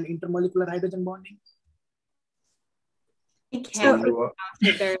intra and intermolecular hydrogen bonding? can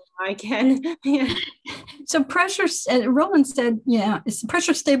I can. Yeah. So pressure, Roland said,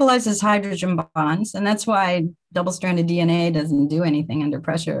 pressure stabilizes hydrogen bonds, and that's why double-stranded DNA doesn't do anything under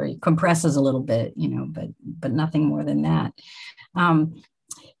pressure. It compresses a little bit, but nothing more than that.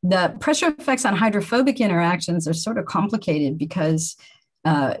 The pressure effects on hydrophobic interactions are sort of complicated because,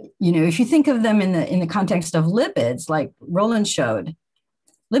 if you think of them in the context of lipids, like Roland showed,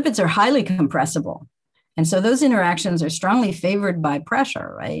 lipids are highly compressible. And so those interactions are strongly favored by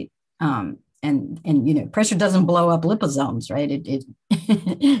pressure, right? And pressure doesn't blow up liposomes, right? It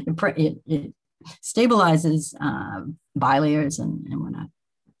stabilizes bilayers and whatnot.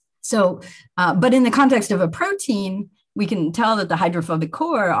 So, but in the context of a protein, we can tell that the hydrophobic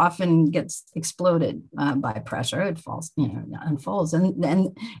core often gets exploded by pressure. It falls, unfolds.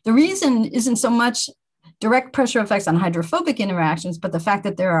 And the reason isn't so much direct pressure effects on hydrophobic interactions, but the fact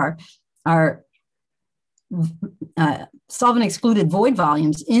that there are solvent excluded void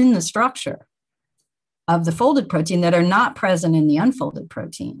volumes in the structure of the folded protein that are not present in the unfolded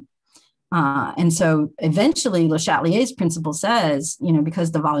protein. And so eventually Le Chatelier's principle says,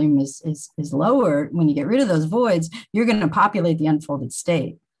 because the volume is lower, when you get rid of those voids, you're going to populate the unfolded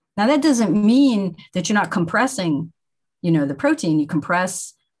state. Now that doesn't mean that you're not compressing, the protein. You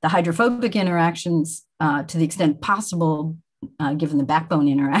compress the hydrophobic interactions to the extent possible, given the backbone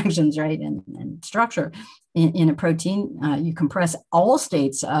interactions, right, and structure in a protein. You compress all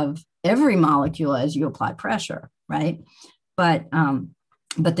states of every molecule as you apply pressure, right? But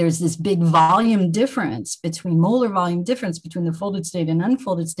there's this big volume difference molar volume difference between the folded state and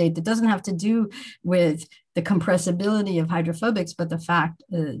unfolded state that doesn't have to do with the compressibility of hydrophobics, but the fact,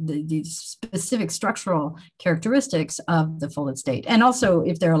 the specific structural characteristics of the folded state. And also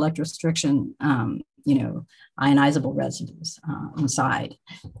if there are electrorestriction, ionizable residues inside.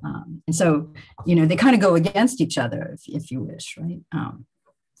 And so, they kind of go against each other, if you wish, right?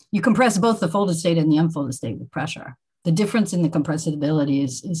 You compress both the folded state and the unfolded state with pressure. The difference in the compressibility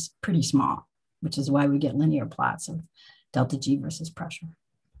is pretty small, which is why we get linear plots of delta G versus pressure.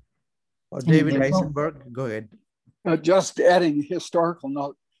 Well, David Eisenberg, go ahead. Just adding a historical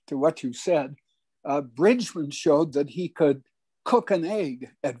note to what you said, Bridgman showed that he could cook an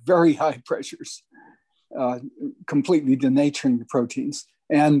egg at very high pressures, completely denaturing the proteins.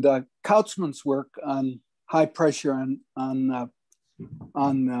 And Kautzmann's work on high pressure on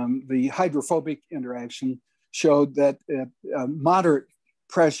the hydrophobic interaction showed that at moderate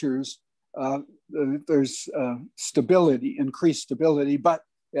pressures, there's stability, increased stability, but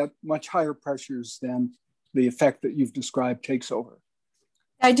at much higher pressures than the effect that you've described takes over.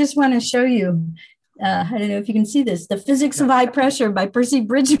 I just want to show you, I don't know if you can see this, The Physics of High Pressure by Percy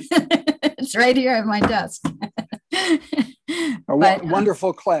Bridgman. It's right here at my desk.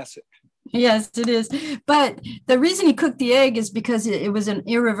 Wonderful classic. Yes, it is. But the reason he cooked the egg is because it was an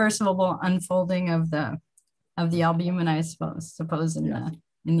irreversible unfolding of the albumin, I suppose in the egg.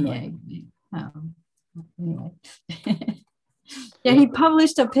 Anyway. Yeah, he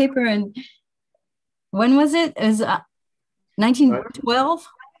published a paper in, when was it? It was 1912,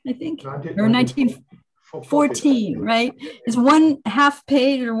 I think, or 1914, right? It's one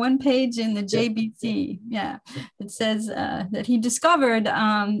page in the JBC. Yeah, it says that he discovered,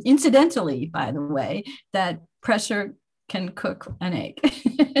 incidentally, by the way, that pressure can cook an egg.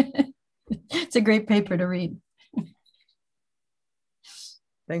 It's a great paper to read.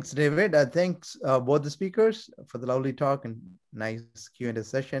 Thanks, David. Thanks both the speakers for the lovely talk and nice Q&A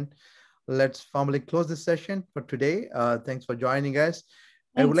session. Let's formally close this session for today. Thanks for joining us.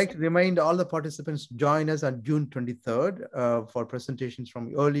 Thanks. I would like to remind all the participants to join us on June 23rd for presentations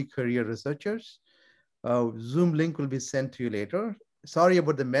from early career researchers. Zoom link will be sent to you later. Sorry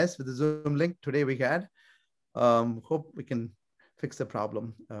about the mess with the Zoom link today we had. Hope we can fix the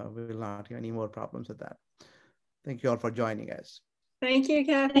problem. We will not have any more problems with that. Thank you all for joining us. Thank you,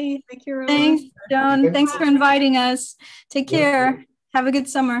 Cathy. Thank you, Roland. Thanks, John. Thanks for inviting us. Take care. Have a good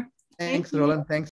summer. Thanks, Roland. Thanks.